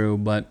not true,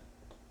 but...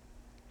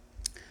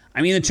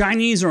 I mean, the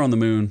Chinese are on the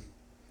moon.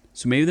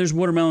 So maybe there's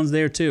watermelons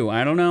there too.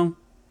 I don't know.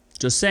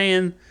 Just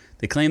saying.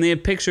 They claim they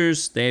have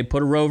pictures. They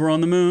put a rover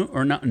on the moon.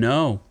 Or not?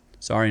 No.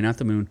 Sorry, not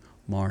the moon.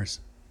 Mars.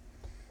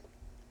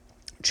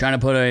 Trying to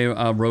put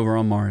a rover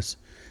on Mars.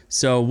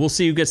 So we'll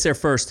see who gets there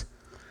first.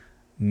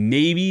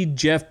 Maybe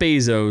Jeff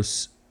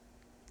Bezos,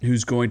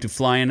 who's going to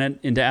fly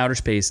into outer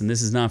space, and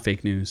this is not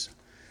fake news.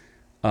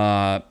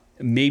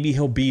 Maybe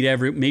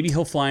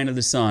he'll fly into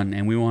the sun,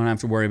 and we won't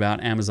have to worry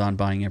about Amazon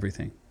buying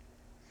everything.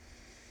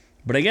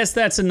 But I guess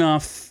that's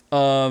enough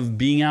of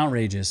being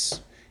outrageous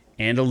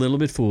and a little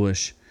bit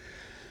foolish,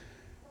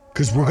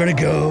 because we're going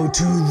to go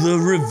to the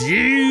reviews.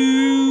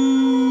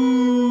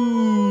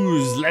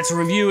 Let's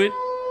review it.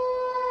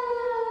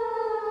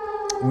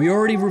 We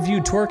already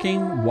reviewed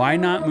twerking. Why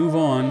not move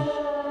on?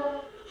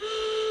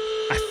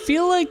 I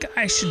feel like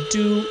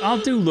I'll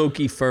do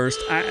Loki first,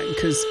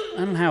 because I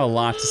don't have a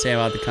lot to say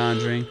about The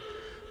Conjuring.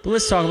 But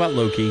let's talk about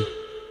Loki.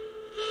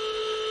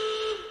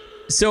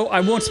 So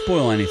I won't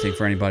spoil anything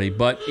for anybody,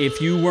 but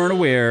if you weren't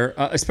aware,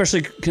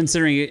 especially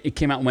considering it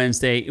came out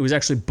Wednesday, it was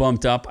actually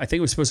bumped up. I think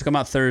it was supposed to come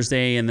out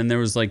Thursday, and then there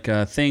was like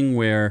a thing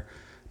where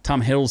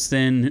Tom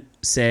Hiddleston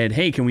said,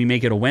 hey, can we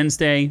make it a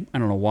Wednesday? I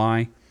don't know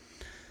why.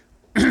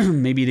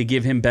 Maybe to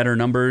give him better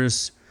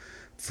numbers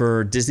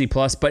for Disney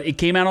Plus, but it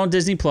came out on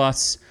Disney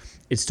Plus.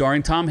 It's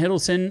starring Tom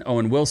Hiddleston,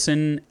 Owen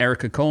Wilson,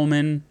 Erica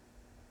Coleman,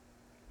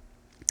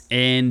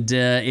 and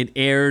it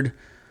aired.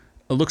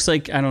 It looks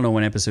like, I don't know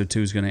when episode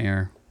 2 is going to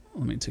air.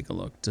 Let me take a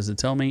look. Does it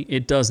tell me?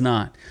 It does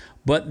not.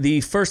 But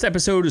the first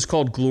episode is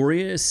called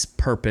Glorious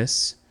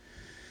Purpose.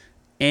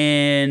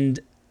 And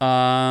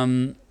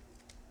let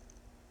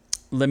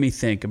me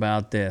think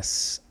about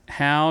this.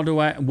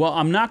 Well,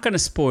 I'm not going to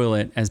spoil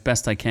it as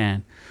best I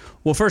can.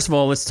 Well, first of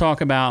all, let's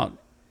talk about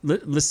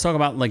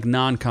like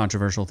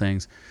non-controversial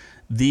things.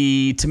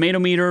 The tomato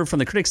meter from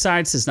the critic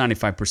side says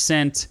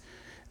 95%.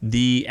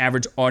 The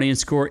average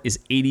audience score is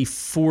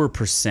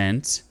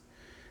 84%.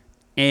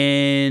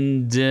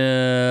 And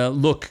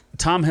look,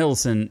 Tom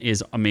Hiddleston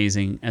is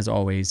amazing as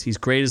always. He's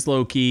great as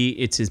Loki.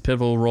 It's his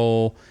pivotal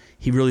role.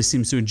 He really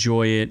seems to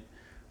enjoy it.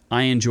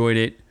 I enjoyed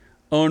it.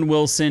 Owen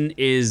Wilson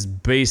is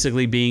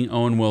basically being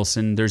Owen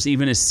Wilson. There's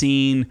even a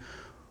scene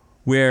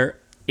where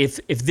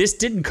if this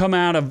didn't come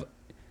out of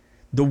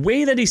the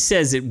way that he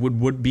says it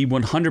would be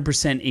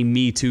 100% a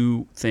Me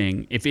Too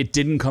thing if it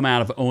didn't come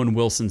out of Owen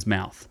Wilson's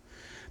mouth.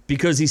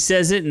 Because he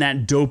says it in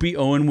that dopey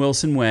Owen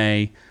Wilson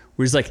way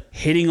where he's like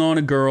hitting on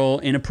a girl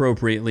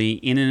inappropriately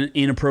in an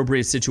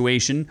inappropriate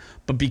situation.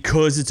 But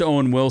because it's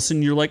Owen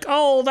Wilson, you're like,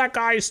 oh, that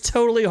guy is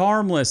totally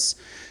harmless.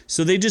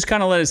 So they just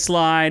kind of let it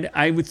slide.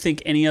 I would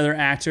think any other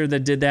actor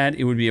that did that,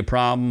 it would be a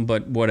problem.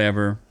 But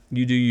whatever.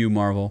 You do you,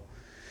 Marvel.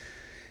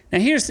 Now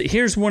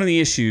here's one of the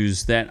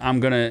issues that I'm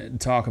going to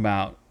talk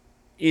about.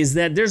 Is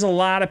that there's a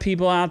lot of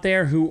people out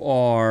there who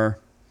are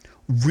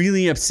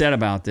really upset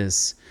about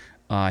this.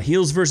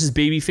 Heels versus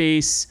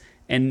Babyface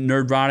and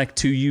Nerdrotic,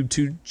 2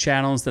 YouTube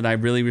channels that I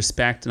really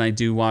respect, and I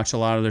do watch a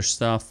lot of their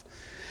stuff.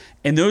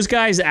 And those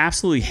guys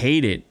absolutely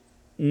hate it.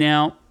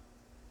 Now,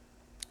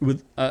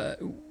 with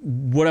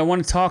what I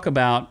want to talk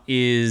about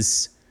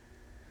is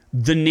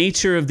the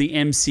nature of the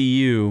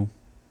MCU.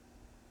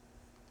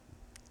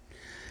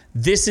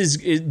 This is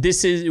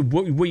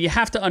what you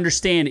have to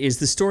understand is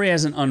the story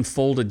hasn't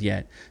unfolded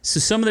yet. So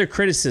some of their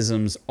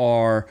criticisms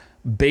are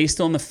based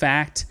on the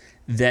fact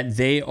that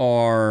they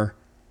are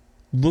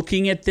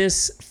looking at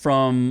this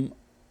from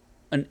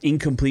an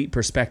incomplete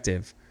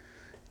perspective.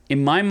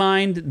 In my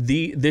mind,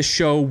 this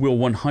show will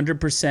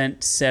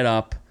 100% set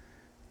up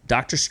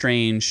Doctor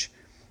Strange.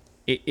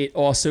 It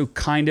also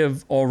kind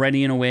of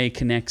already in a way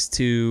connects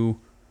to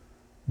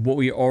what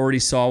we already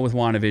saw with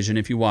WandaVision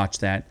if you watch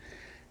that.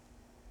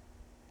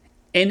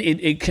 And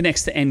it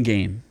connects to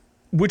Endgame,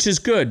 which is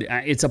good.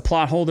 It's a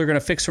plot hole they're going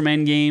to fix from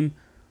Endgame.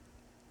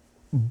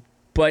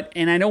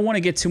 And I don't want to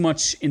get too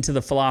much into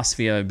the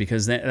philosophy of it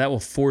because that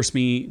will force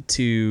me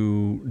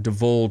to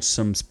divulge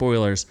some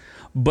spoilers.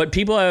 But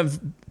people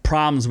have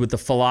problems with the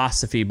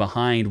philosophy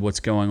behind what's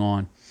going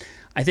on.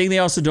 I think they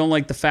also don't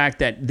like the fact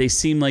that they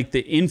seem like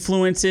the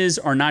influences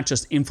are not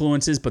just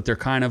influences, but they're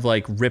kind of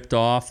like ripped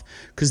off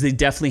because they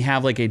definitely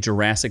have like a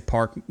Jurassic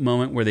Park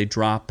moment where they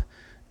drop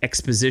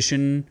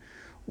exposition,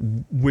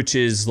 which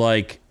is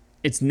like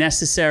it's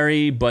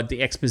necessary, but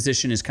the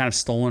exposition is kind of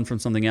stolen from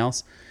something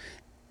else.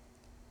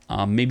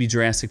 Maybe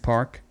Jurassic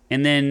Park.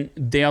 And then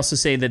they also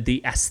say that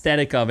the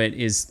aesthetic of it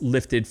is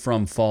lifted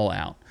from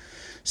Fallout.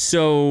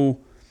 So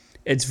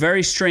it's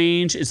very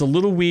strange. It's a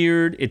little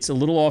weird. It's a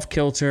little off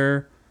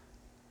kilter.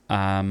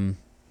 Tom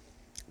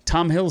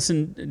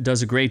Hiddleston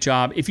does a great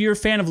job. If you're a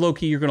fan of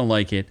Loki, you're going to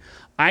like it.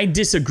 I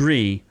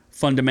disagree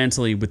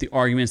fundamentally with the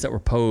arguments that were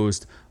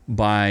posed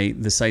by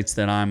the sites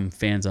that I'm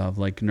fans of,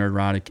 like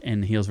Nerdrotic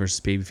and Heels versus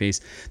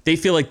Babyface. They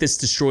feel like this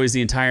destroys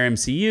the entire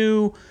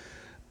MCU.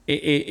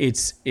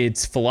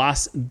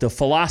 The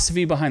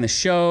philosophy behind the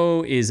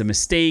show is a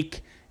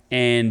mistake,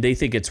 and they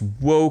think it's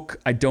woke.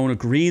 I don't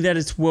agree that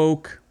it's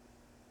woke.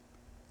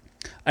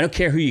 I don't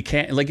care who you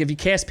cast. Like, if you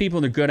cast people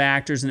and they're good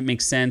actors and it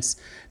makes sense,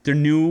 they're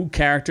new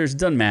characters, it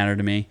doesn't matter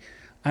to me.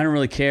 I don't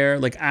really care.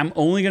 Like, I'm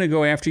only going to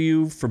go after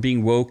you for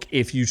being woke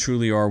if you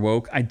truly are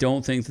woke. I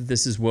don't think that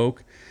this is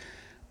woke.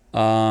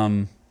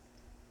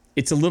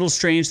 It's a little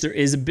strange.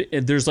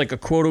 There's like a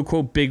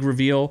quote-unquote big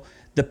reveal.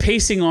 The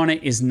pacing on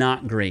it is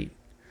not great.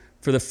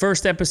 For the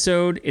first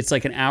episode, it's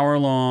like an hour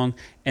long,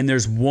 and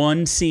there's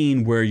one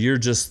scene where you're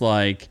just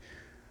like,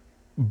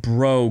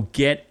 bro,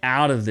 get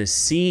out of this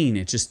scene.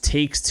 It just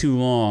takes too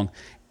long.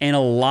 And a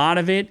lot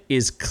of it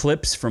is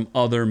clips from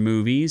other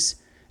movies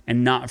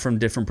and not from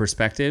different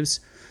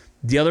perspectives.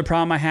 The other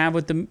problem I have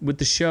with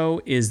the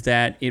show is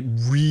that it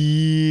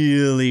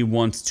really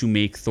wants to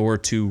make Thor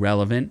 2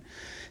 relevant.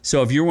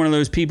 So if you're one of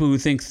those people who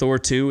think Thor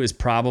 2 is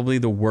probably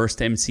the worst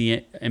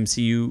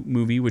MCU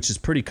movie, which is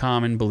pretty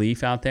common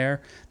belief out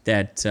there,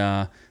 that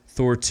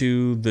Thor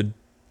 2, the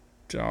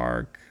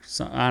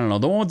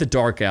one with the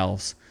dark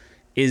elves,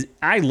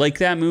 I like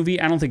that movie.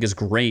 I don't think it's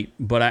great,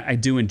 but I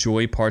do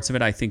enjoy parts of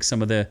it. I think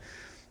some of the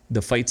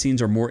fight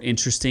scenes are more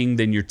interesting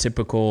than your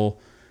typical,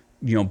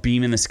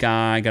 beam in the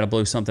sky, got to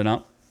blow something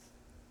up.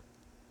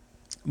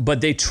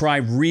 But they try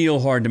real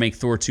hard to make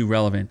Thor 2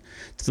 relevant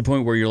to the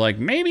point where you're like,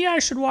 maybe I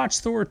should watch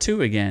Thor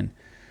 2 again.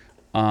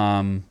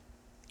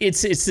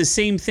 It's the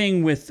same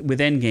thing with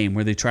Endgame,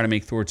 where they try to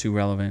make Thor 2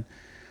 relevant.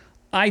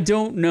 I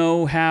don't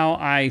know how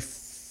I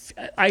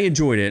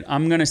enjoyed it.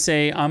 I'm going to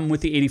say I'm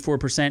with the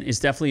 84%. It's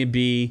definitely a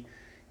B,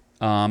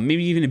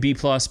 maybe even a B+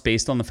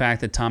 based on the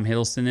fact that Tom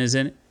Hiddleston is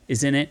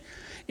in it.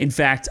 In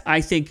fact,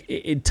 I think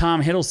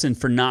Tom Hiddleston,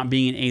 for not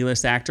being an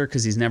A-list actor,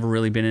 because he's never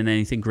really been in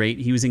anything great.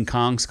 He was in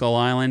Kong Skull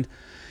Island.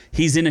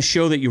 He's in a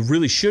show that you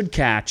really should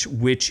catch,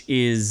 which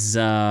is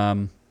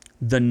The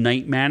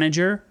Night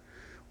Manager,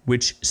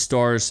 which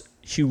stars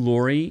Hugh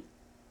Laurie.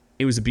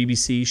 It was a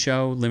BBC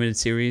show, limited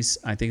series.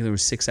 I think there were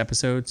 6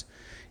 episodes.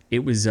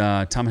 It was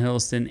Tom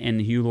Hiddleston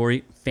and Hugh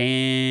Laurie.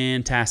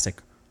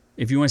 Fantastic.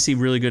 If you want to see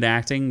really good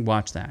acting,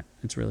 watch that.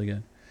 It's really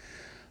good.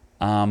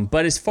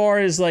 But as far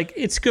as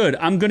it's good.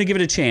 I'm going to give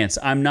it a chance.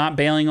 I'm not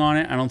bailing on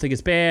it. I don't think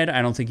it's bad.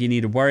 I don't think you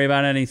need to worry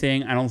about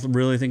anything. I don't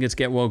really think it's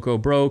get woke, go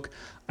broke.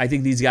 I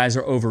think these guys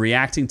are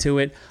overreacting to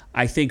it.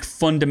 I think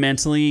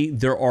fundamentally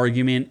their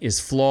argument is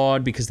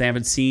flawed because they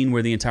haven't seen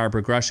where the entire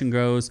progression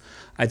goes.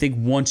 I think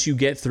once you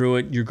get through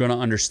it, you're going to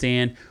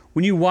understand.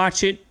 When you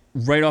watch it,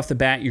 right off the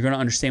bat, you're going to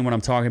understand what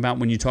I'm talking about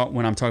when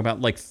I'm talking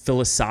about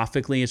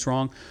philosophically it's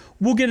wrong.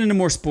 We'll get into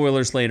more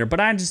spoilers later, but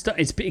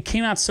it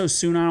came out so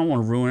soon, I don't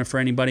want to ruin it for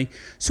anybody.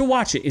 So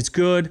watch it. It's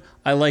good.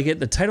 I like it.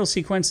 The title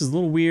sequence is a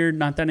little weird,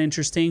 not that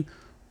interesting,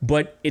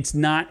 but it's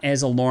not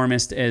as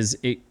alarmist as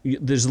it.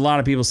 There's a lot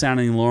of people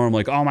sounding alarmed,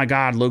 like, oh my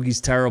God,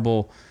 Loki's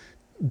terrible.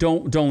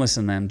 Don't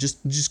listen to them.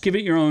 Just give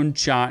it your own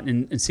shot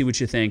and see what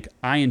you think.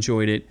 I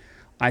enjoyed it.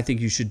 I think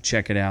you should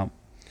check it out.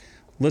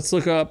 Let's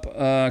look up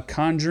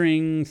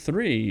Conjuring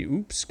 3.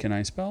 Oops, can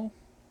I spell?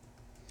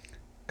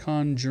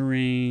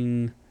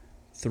 Conjuring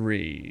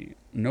 3.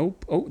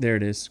 Nope. Oh, there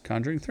it is.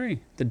 Conjuring 3.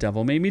 The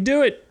Devil Made Me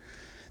Do It.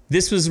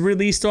 This was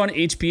released on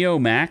HBO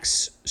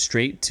Max,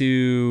 straight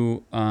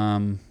to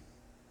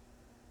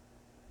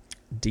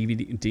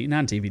DVD,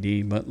 not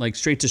DVD, but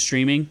straight to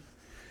streaming.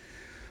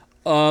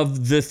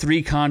 Of the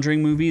 3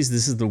 Conjuring movies,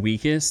 this is the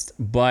weakest,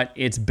 but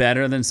it's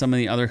better than some of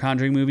the other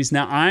Conjuring movies.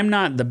 Now, I'm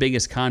not the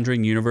biggest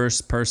Conjuring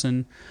universe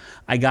person.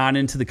 I got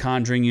into the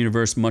Conjuring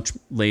universe much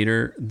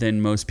later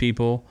than most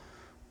people.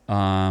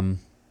 I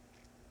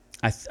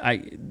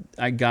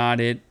got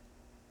it.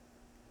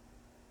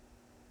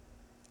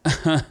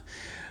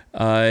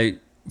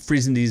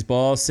 Freezing D's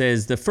Ball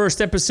says the first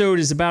episode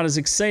is about as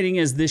exciting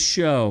as this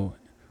show,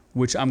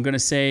 which I'm going to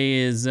say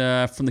is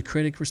from the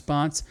critic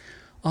response.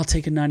 I'll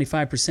take a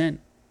 95%.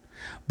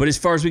 But as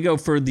far as we go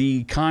for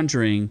the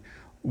Conjuring,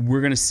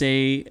 we're going to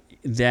say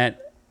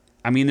that,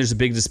 there's a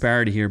big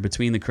disparity here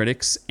between the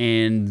critics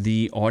and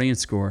the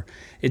audience score.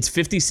 It's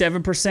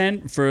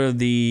 57% for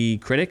the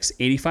critics,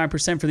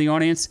 85% for the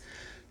audience.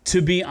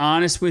 To be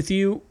honest with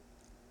you,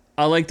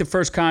 I like the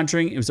first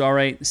Conjuring. It was all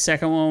right. The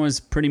second one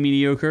was pretty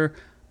mediocre.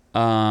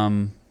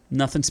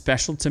 Nothing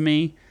special to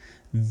me.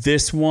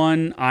 This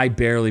one, I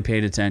barely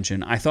paid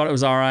attention. I thought it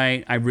was all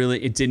right.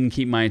 It didn't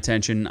keep my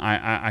attention.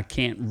 I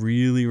can't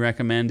really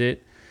recommend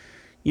it.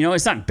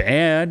 It's not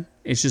bad.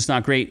 It's just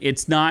not great.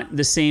 It's not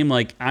the same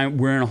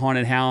we're in a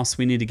haunted house,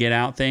 we need to get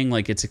out thing.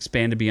 It's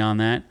expanded beyond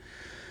that.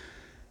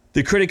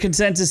 The critic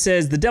consensus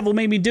says The Devil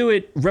Made Me Do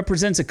It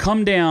represents a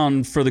come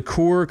down for the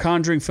core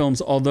Conjuring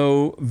films,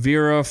 although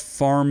Vera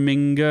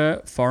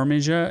Farmiga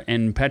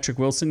and Patrick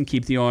Wilson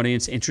keep the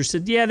audience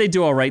interested. Yeah, they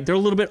do all right. They're a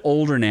little bit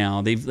older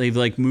now.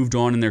 They've moved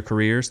on in their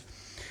careers.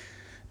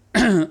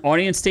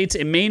 Audience states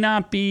it may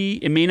not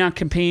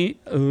contain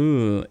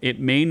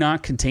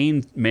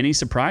many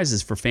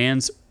surprises for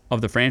fans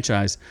of the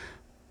franchise,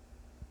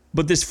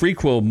 but this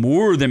prequel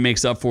more than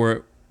makes up for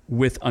it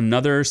with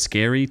another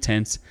scary,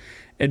 tense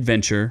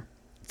adventure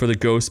for the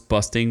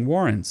ghost-busting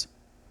Warrens.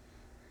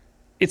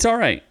 It's all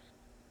right.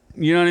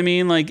 You know what I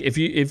mean?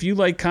 If you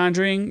like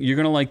Conjuring, you're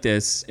gonna like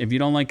this. If you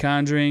don't like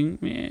Conjuring,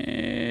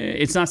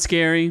 it's not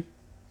scary.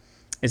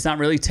 It's not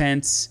really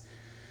tense.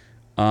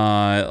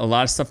 A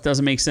lot of stuff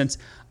doesn't make sense.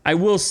 I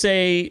will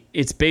say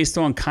it's based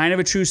on kind of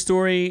a true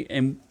story,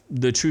 and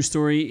the true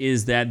story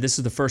is that this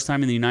is the first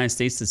time in the United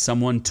States that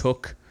someone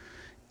took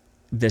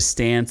the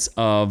stance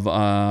of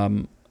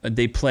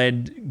they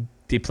pled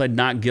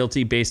not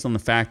guilty based on the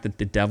fact that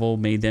the devil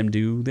made them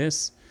do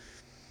this.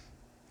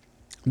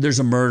 there's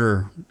a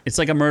murder. It's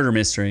like a murder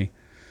mystery,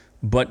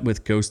 but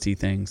with ghosty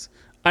things.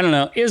 I don't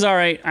know. It was all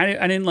right.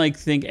 I didn't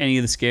think any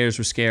of the scares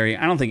were scary.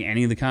 I don't think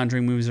any of the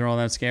Conjuring movies are all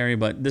that scary,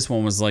 but this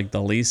one was like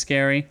the least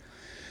scary.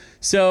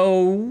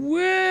 So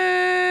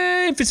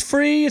if it's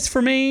free, it's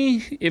for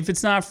me. If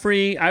it's not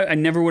free, I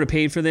never would have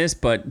paid for this,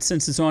 but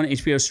since it's on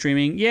HBO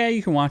streaming, yeah,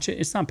 you can watch it.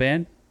 It's not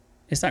bad.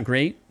 It's not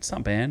great. It's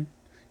not bad.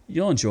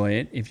 You'll enjoy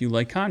it if you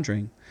like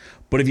Conjuring.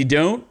 But if you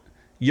don't,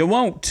 you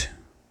won't.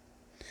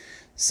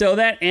 So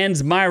that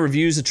ends my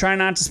reviews. I try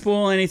not to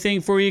spoil anything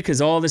for you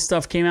because all this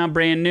stuff came out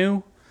brand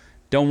new.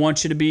 Don't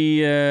want you to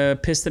be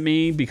pissed at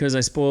me because I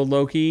spoiled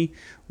Loki.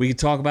 We could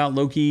talk about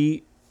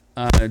Loki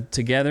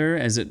together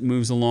as it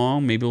moves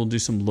along. Maybe we'll do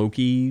some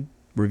Loki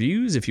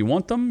reviews. If you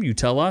want them, you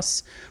tell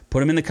us. Put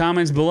them in the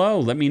comments below.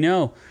 Let me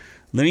know.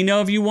 Let me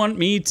know if you want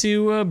me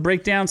to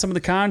break down some of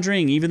The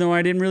Conjuring, even though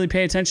I didn't really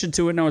pay attention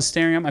to it and I was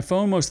staring at my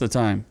phone most of the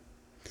time.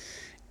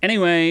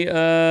 Anyway,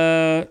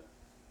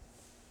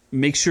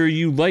 make sure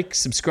you like,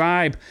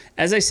 subscribe.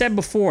 As I said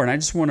before, and I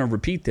just want to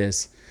repeat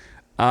this,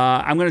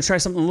 I'm going to try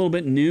something a little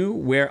bit new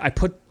where I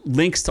put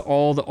links to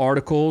all the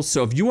articles.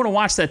 So if you want to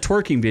watch that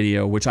twerking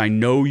video, which I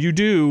know you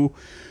do,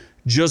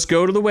 just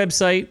go to the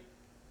website.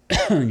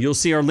 You'll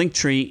see our link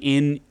tree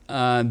in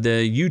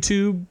the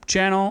YouTube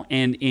channel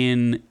and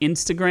in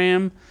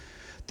Instagram.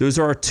 Those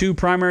are our two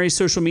primary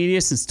social media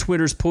since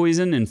Twitter's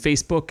poison and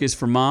Facebook is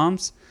for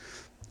moms.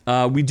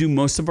 We do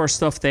most of our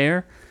stuff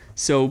there.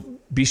 So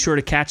be sure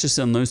to catch us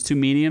on those two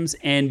mediums.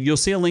 And you'll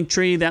see a link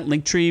tree. That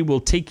link tree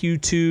will take you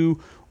to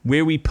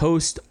where we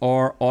post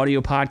our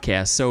audio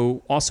podcast.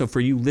 So also for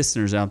you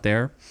listeners out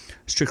there,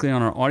 strictly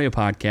on our audio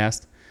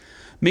podcast,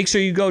 make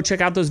sure you go check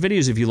out those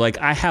videos if you like.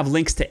 I have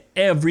links to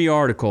every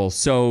article,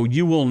 so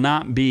you will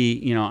not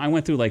be, I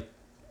went through I'm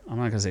not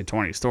going to say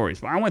 20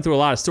 stories, but I went through a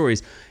lot of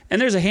stories, and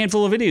there's a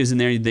handful of videos in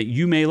there that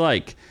you may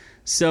like.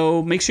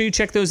 So make sure you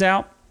check those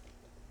out.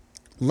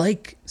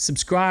 Like,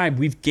 subscribe.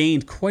 We've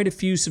gained quite a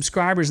few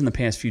subscribers in the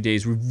past few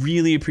days. We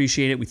really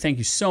appreciate it. We thank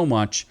you so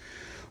much.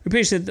 We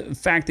appreciate the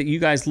fact that you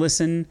guys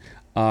listen.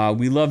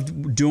 We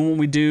love doing what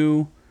we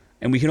do,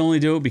 and we can only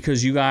do it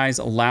because you guys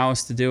allow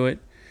us to do it.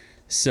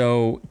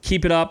 So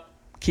keep it up.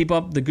 Keep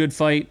up the good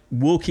fight.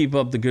 We'll keep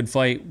up the good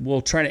fight.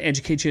 We'll try to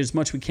educate you as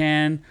much as we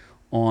can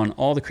on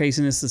all the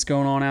craziness that's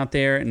going on out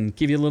there and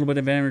give you a little bit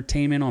of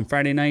entertainment on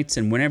Friday nights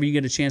and whenever you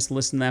get a chance to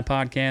listen to that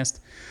podcast.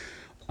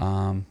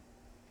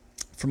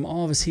 From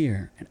all of us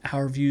here, and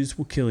our views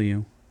will kill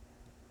you.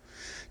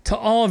 To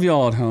all of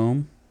y'all at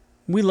home,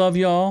 we love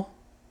y'all.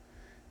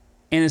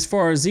 And as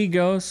far as Z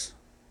goes,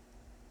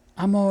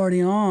 I'm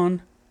already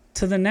on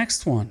to the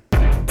next one.